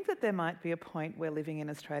 Do you think that there might be a point where living in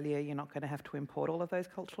Australia, you're not going to have to import all of those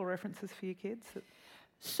cultural references for your kids?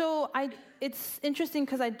 So it's interesting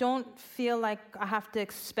because I don't feel like I have to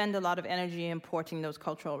expend a lot of energy importing those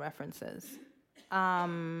cultural references.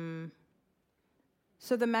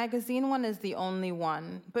 So the magazine one is the only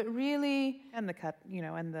one, but really... And the cut,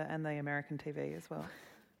 and the American TV as well.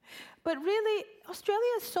 But really,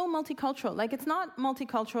 Australia is so multicultural. It's not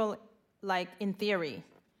multicultural, in theory.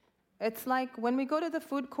 It's like when we go to the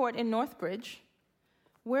food court in Northbridge,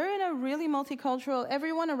 we're in a really multicultural...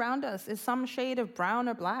 Everyone around us is some shade of brown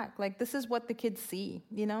or black. This is what the kids see,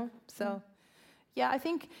 So, yeah, I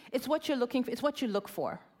think it's what you're looking for. It's what you look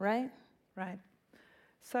for, right? Right.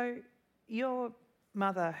 So your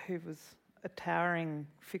mother, who was a towering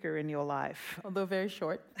figure in your life. Although very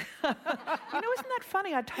short. Isn't that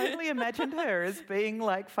funny? I totally imagined her as being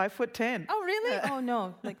 5'10". Oh, really? Oh,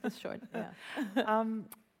 no, this short, yeah.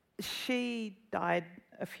 She died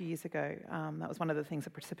a few years ago. That was one of the things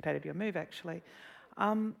that precipitated your move, actually.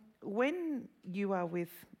 When you are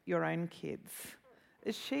with your own kids,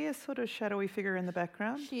 is she a sort of shadowy figure in the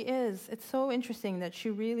background? She is. It's so interesting that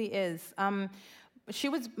she really is.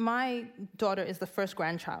 My daughter is the first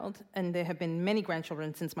grandchild, and there have been many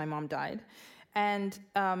grandchildren since my mom died. And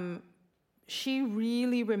she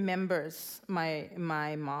really remembers my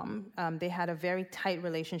mom. They had a very tight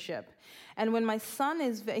relationship. And when my son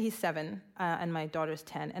he's 7, and my daughter's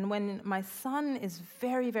 10. And when my son is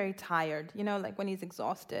very, very tired, like when he's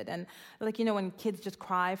exhausted, and like, when kids just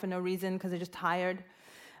cry for no reason because they're just tired,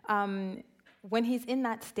 when he's in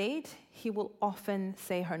that state, he will often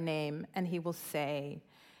say her name, and he will say,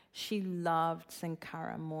 she loved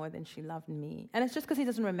Sankara more than she loved me. And it's just because he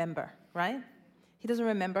doesn't remember, right? He doesn't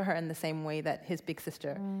remember her in the same way that his big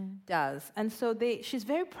sister does. And so she's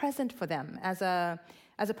very present for them as a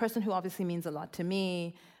person who obviously means a lot to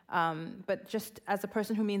me, but just as a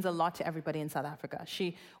person who means a lot to everybody in South Africa.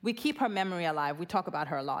 We keep her memory alive. We talk about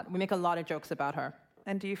her a lot. We make a lot of jokes about her.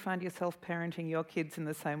 And do you find yourself parenting your kids in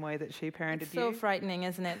the same way that she parented it's you? So frightening,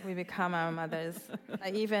 isn't it? We become our mothers.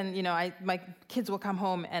 My kids will come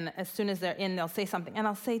home, and as soon as they're in, they'll say something. And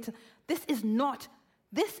I'll say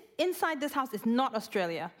inside this house is not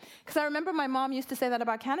Australia. Because I remember my mom used to say that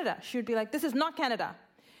about Canada. She would be like, this is not Canada.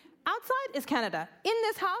 Outside is Canada. In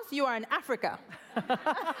this house, you are in Africa.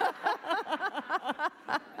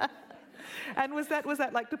 And was that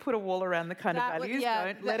like to put a wall around the kind of values?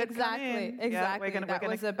 Don't let it come in. Exactly. That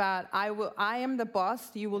was about, I am the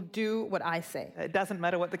boss, you will do what I say. It doesn't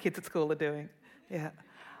matter what the kids at school are doing. Yeah.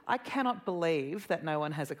 I cannot believe that no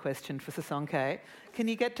one has a question for Sisonke. Can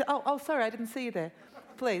you get to... Oh, sorry, I didn't see you there.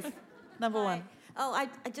 Please, number one. Oh, I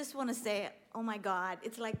just want to say, oh my God,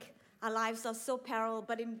 it's like our lives are so parallel,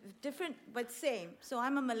 but in different, but same. So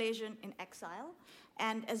I'm a Malaysian in exile,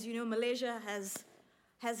 and as you know, Malaysia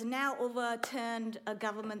has now overturned a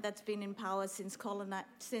government that's been in power since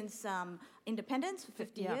independence for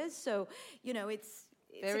 50 years. So, it's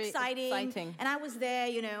very exciting. And I was there,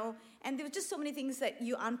 and there were just so many things that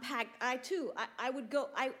you unpacked. I've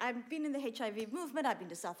been in the HIV movement, I've been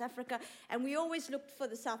to South Africa, and we always looked for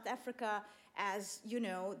the South Africa as,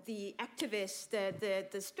 the activists,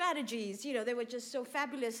 the strategies, they were just so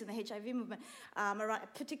fabulous in the HIV movement,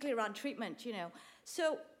 particularly around treatment,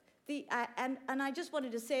 So, and I just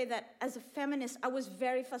wanted to say that as a feminist, I was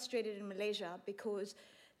very frustrated in Malaysia because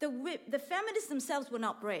the feminists themselves were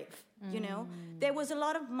not brave, There was a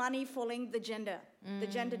lot of money following the gender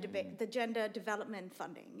debate, the gender development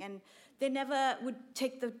funding, and they never would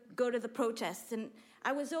go to the protests. And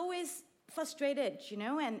I was always frustrated,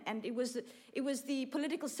 and it was the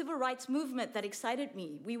political civil rights movement that excited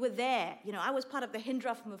me. We were there, I was part of the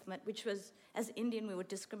Hindraf movement, which was, as Indian, we were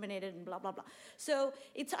discriminated and blah, blah, blah. So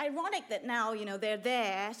it's ironic that now, they're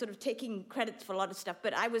there sort of taking credit for a lot of stuff,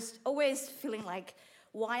 but I was always feeling like,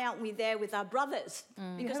 why aren't we there with our brothers?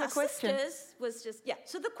 Because our sisters was just,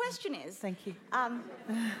 So the question is... Thank you.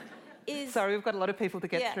 Sorry, we've got a lot of people to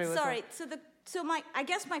get through. Sorry. I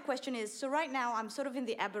guess my question is, so right now I'm sort of in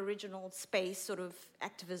the Aboriginal space sort of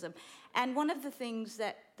activism, and one of the things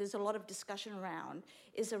that there's a lot of discussion around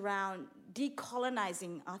is around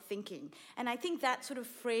decolonizing our thinking. And I think that sort of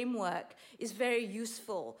framework is very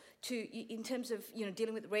useful in terms of,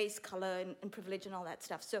 dealing with race, color, and privilege and all that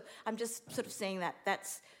stuff. So I'm just sort of saying that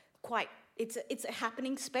that's quite... It's a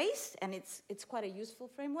happening space, and it's quite a useful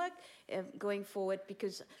framework going forward,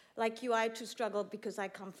 because like you, I too struggle because I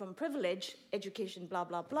come from privilege, education, blah,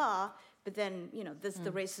 blah, blah, but then, there's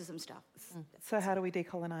the racism stuff. So how do we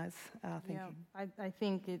decolonize our thinking? Yeah, I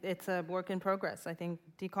think it's a work in progress. I think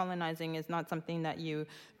decolonizing is not something that you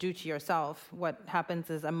do to yourself. What happens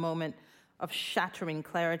is a moment of shattering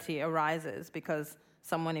clarity arises because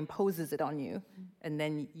someone imposes it on you, and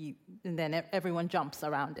then everyone jumps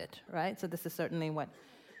around it, right? So this is certainly what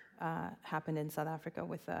happened in South Africa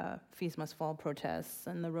with Fees Must Fall protests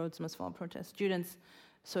and the Rhodes Must Fall protests. Students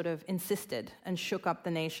sort of insisted and shook up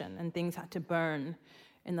the nation, and things had to burn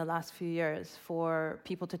in the last few years for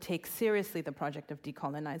people to take seriously the project of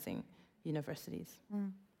decolonizing universities.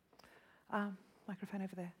 Microphone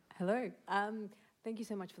over there. Hello. Thank you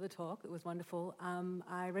so much for the talk. It was wonderful.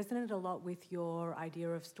 I resonated a lot with your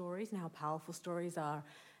idea of stories and how powerful stories are,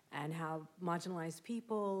 and how marginalized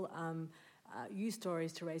people use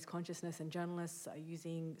stories to raise consciousness, and journalists are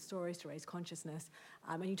using stories to raise consciousness.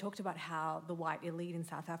 And you talked about how the white elite in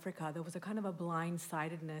South Africa, there was a kind of a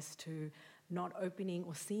blindsidedness to not opening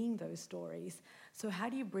or seeing those stories. So how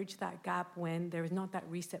do you bridge that gap when there is not that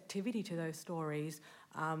receptivity to those stories?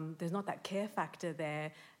 There's not that care factor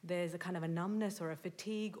there. There's a kind of a numbness or a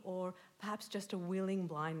fatigue, or perhaps just a willing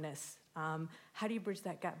blindness. How do you bridge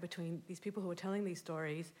that gap between these people who are telling these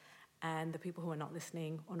stories and the people who are not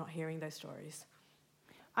listening or not hearing those stories?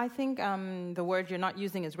 I think the word you're not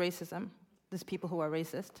using is racism. There's people who are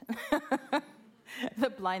racist. The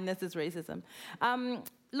blindness is racism.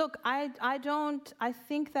 Look, I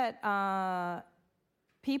think that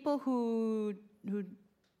people who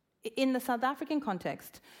in the South African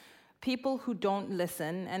context, people who don't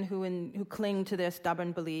listen and who cling to their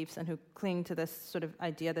stubborn beliefs and who cling to this sort of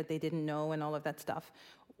idea that they didn't know and all of that stuff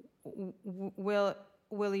will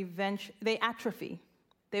eventually, they atrophy.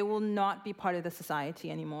 They will not be part of the society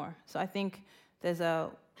anymore. So I think there's a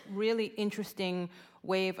really interesting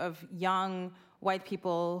wave of young white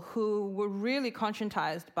people who were really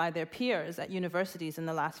conscientized by their peers at universities in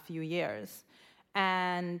the last few years.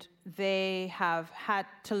 And they have had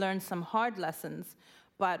to learn some hard lessons.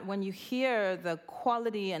 But when you hear the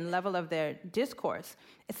quality and level of their discourse,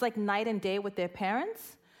 it's like night and day with their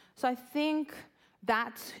parents. So I think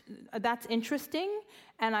that's interesting.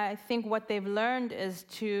 And I think what they've learned is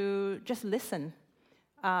to just listen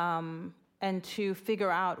and to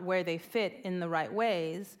figure out where they fit in the right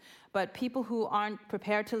ways. But people who aren't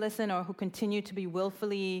prepared to listen or who continue to be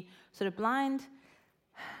willfully sort of blind,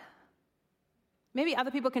 maybe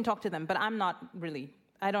other people can talk to them, but I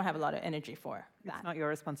don't have a lot of energy for that. It's not your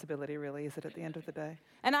responsibility, really, is it, at the end of the day?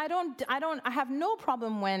 And I have no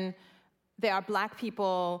problem when there are Black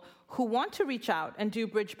people who want to reach out and do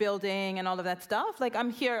bridge building and all of that stuff. Like, I'm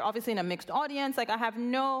here, obviously, in a mixed audience. Like, I'm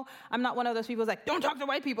not one of those people who's like, don't talk to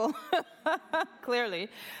white people, clearly.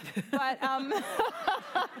 But,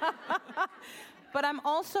 but I'm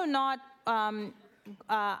also not, I'm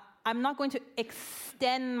not going to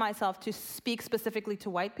extend myself to speak specifically to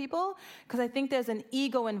white people, because I think there's an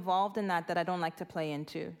ego involved in that I don't like to play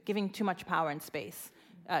into, giving too much power and space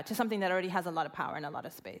to something that already has a lot of power and a lot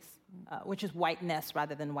of space, which is whiteness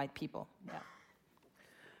rather than white people.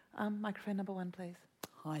 Yeah. Microphone number 1, please.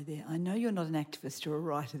 Hi there. I know you're not an activist, you're a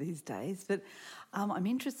writer these days, but I'm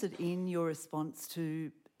interested in your response to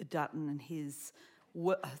Dutton and his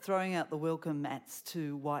throwing out the welcome mats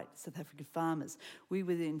to white South African farmers. We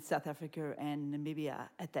were in South Africa and Namibia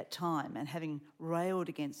at that time, and having railed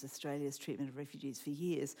against Australia's treatment of refugees for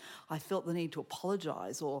years, I felt the need to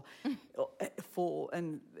apologise to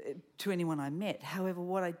anyone I met. However,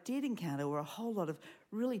 what I did encounter were a whole lot of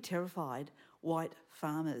really terrified white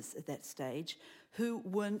farmers at that stage who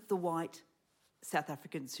weren't the white South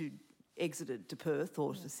Africans who exited to Perth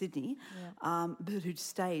or to Sydney, but who'd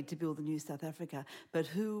stayed to build the new South Africa, but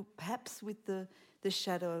who perhaps with the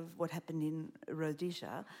shadow of what happened in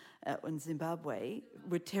Rhodesia, in Zimbabwe,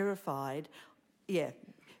 were terrified, of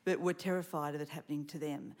it happening to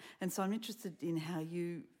them. And so I'm interested in how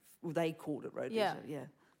they called it Rhodesia,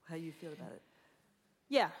 how you feel about it.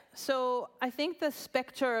 Yeah, so I think the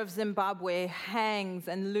spectre of Zimbabwe hangs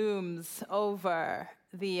and looms over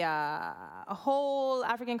the whole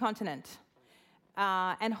African continent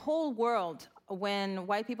and whole world. When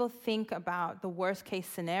white people think about the worst case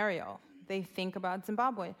scenario, they think about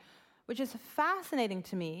Zimbabwe, which is fascinating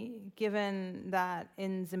to me, given that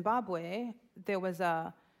in Zimbabwe there was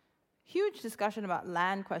a huge discussion about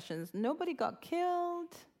land questions. Nobody got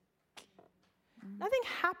killed. Nothing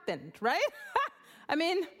happened, right? I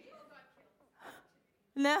mean,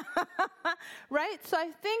 no, right? So I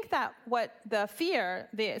think that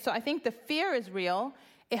I think the fear is real.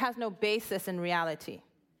 It has no basis in reality,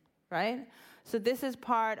 right? So this is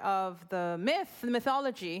part of the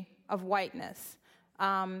mythology of whiteness.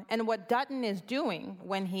 And what Dutton is doing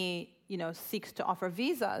when he, seeks to offer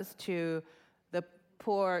visas to the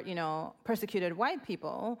poor, persecuted white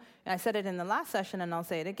people, and I said it in the last session and I'll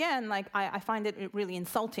say it again, like I find it really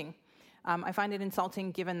insulting. I find it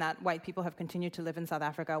insulting given that white people have continued to live in South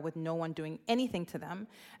Africa with no one doing anything to them,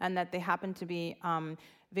 and that they happen to be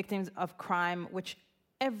victims of crime, which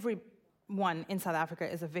everyone in South Africa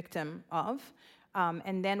is a victim of,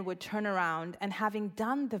 and then would turn around and, having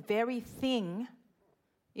done the very thing,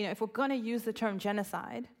 if we're going to use the term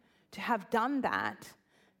genocide, to have done that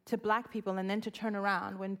to Black people and then to turn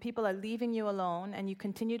around when people are leaving you alone and you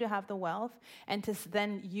continue to have the wealth, and to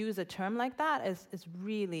then use a term like that is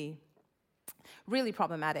really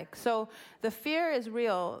problematic. So the fear is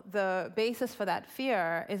real. The basis for that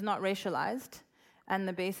fear is not racialized. And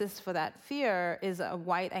the basis for that fear is a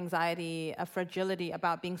white anxiety, a fragility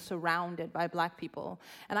about being surrounded by Black people.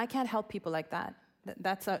 And I can't help people like that.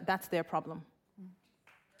 That's their problem.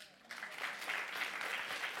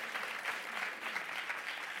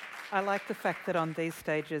 I like the fact that on these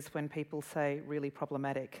stages, when people say really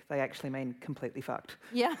problematic, they actually mean completely fucked.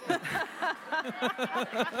 Yeah.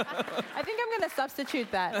 I think I'm going to substitute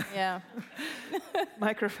that, yeah.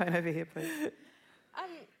 Microphone over here, please.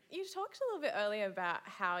 You talked a little bit earlier about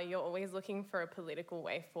how you're always looking for a political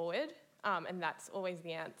way forward, and that's always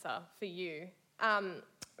the answer for you.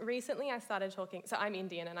 Recently I started talking, so I'm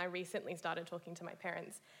Indian, and I recently started talking to my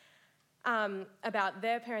parents about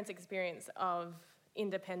their parents' experience of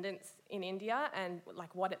independence in India and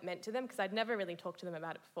like what it meant to them, because I'd never really talked to them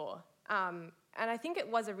about it before. And I think it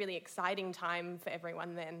was a really exciting time for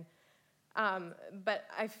everyone then. But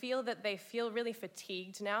I feel that they feel really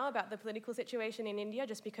fatigued now about the political situation in India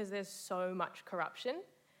just because there's so much corruption.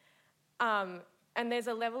 And there's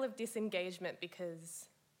a level of disengagement because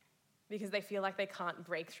they feel like they can't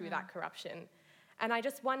break through that corruption. And I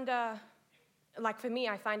just wonder, like for me,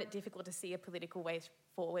 I find it difficult to see a political way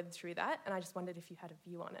forward through that, and I just wondered if you had a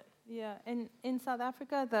view on it. Yeah, in South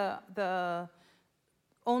Africa, the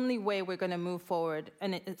only way we're going to move forward,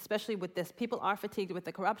 and especially with this, people are fatigued with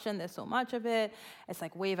the corruption, there's so much of it, it's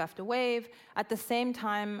like wave after wave. At the same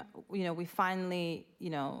time, we finally,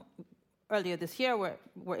 earlier this year,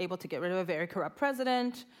 we're able to get rid of a very corrupt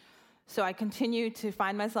president. So I continue to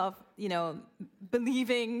find myself,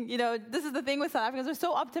 believing, this is the thing with South Africans, we're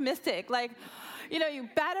so optimistic. Like, you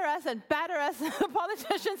batter us,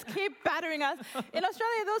 politicians keep battering us. In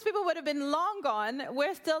Australia, those people would have been long gone.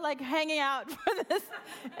 We're still like hanging out for this.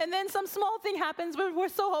 And then some small thing happens, we're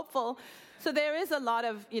so hopeful. So there is a lot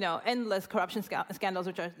of, endless corruption scandals,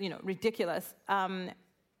 which are, ridiculous.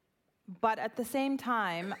 But at the same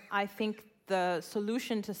time, I think the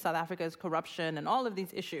solution to South Africa's corruption and all of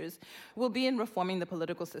these issues will be in reforming the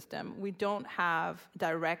political system. We don't have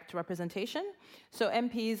direct representation. So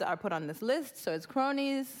MPs are put on this list, so it's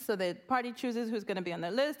cronies, so the party chooses who's going to be on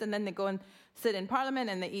their list, and then they go and sit in parliament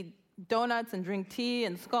and they eat donuts and drink tea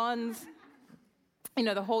and scones,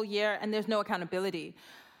 the whole year, and there's no accountability.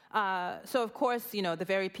 So of course, the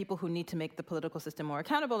very people who need to make the political system more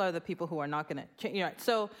accountable are the people who are not going to change.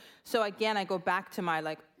 So again, I go back to my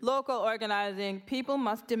local organizing. People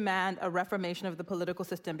must demand a reformation of the political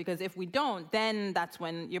system, because if we don't, then that's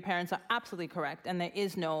when your parents are absolutely correct, and there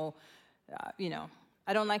is no,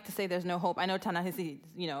 I don't like to say there's no hope. I know Ta-Nehisi,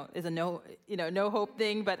 is a no hope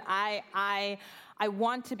thing, but I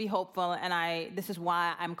want to be hopeful, and this is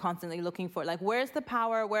why I'm constantly looking for, where's the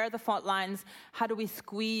power, where are the fault lines, how do we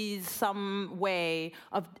squeeze some way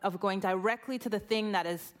of going directly to the thing that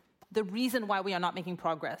is the reason why we are not making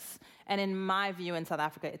progress. And in my view, in South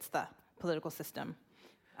Africa, it's the political system.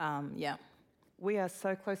 We are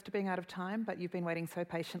so close to being out of time, but you've been waiting so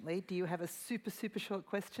patiently. Do you have a super, super short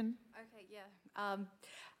question? Okay, yeah.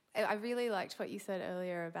 I really liked what you said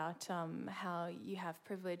earlier about how you have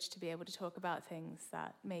privilege to be able to talk about things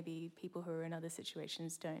that maybe people who are in other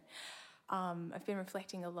situations don't. I've been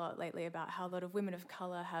reflecting a lot lately about how a lot of women of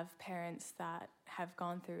colour have parents that have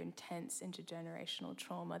gone through intense intergenerational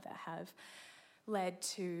trauma that have led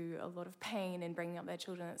to a lot of pain in bringing up their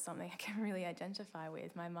children. It's something I can really identify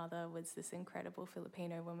with. My mother was this incredible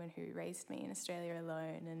Filipino woman who raised me in Australia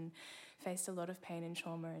alone and faced a lot of pain and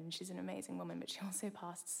trauma, and she's an amazing woman, but she also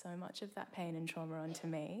passed so much of that pain and trauma onto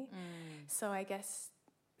me. So I guess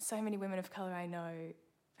so many women of colour I know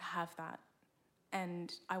have that,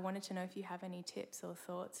 and I wanted to know if you have any tips or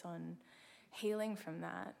thoughts on healing from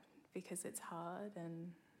that, because it's hard.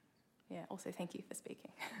 And also thank you for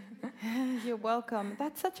speaking. You're welcome.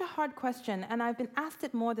 That's such a hard question, and I've been asked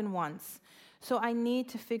it more than once. So I need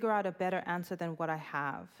to figure out a better answer than what I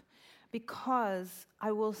have. Because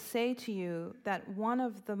I will say to you that one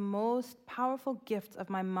of the most powerful gifts of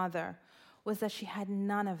my mother was that she had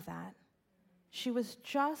none of that. She was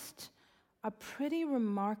just a pretty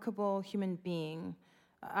remarkable human being.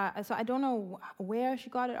 So I don't know where she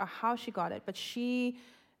got it or how she got it, but she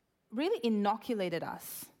really inoculated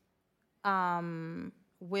us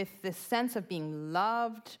with this sense of being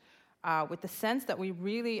loved, with the sense that we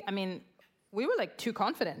really, we were too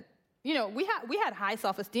confident. We had high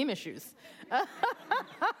self-esteem issues. I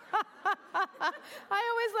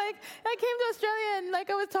came to Australia and I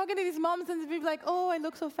was talking to these moms and people like, oh, I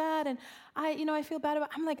look so fat and I feel bad about.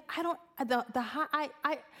 I'm like,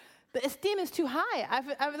 the esteem is too high.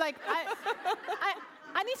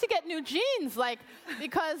 I need to get new jeans,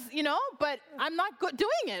 because, but I'm not good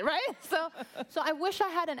doing it, right? So I wish I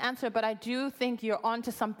had an answer, but I do think you're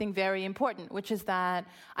onto something very important, which is that,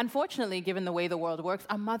 unfortunately, given the way the world works,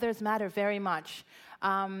 our mothers matter very much.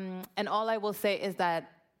 And all I will say is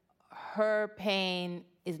that her pain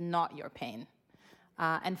is not your pain.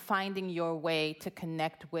 And finding your way to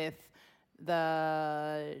connect with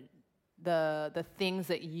the things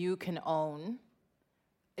that you can own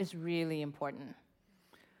is really important.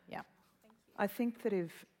 Yeah. I think that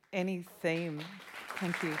if any theme,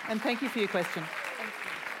 thank you, and thank you for your question. Thank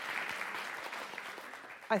you.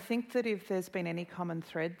 I think that if there's been any common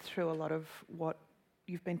thread through a lot of what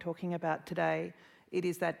you've been talking about today, it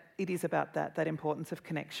is about that importance of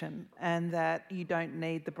connection, and that you don't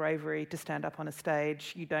need the bravery to stand up on a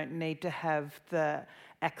stage. You don't need to have the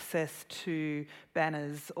access to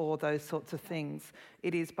banners or those sorts of things.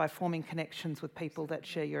 It is by forming connections with people that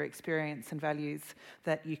share your experience and values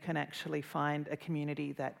that you can actually find a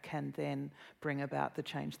community that can then bring about the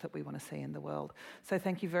change that we want to see in the world. So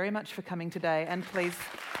thank you very much for coming today, and please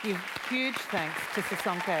give huge thanks to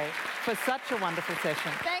Sisonke for such a wonderful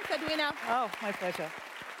session. Thanks, Edwina. Oh, my pleasure.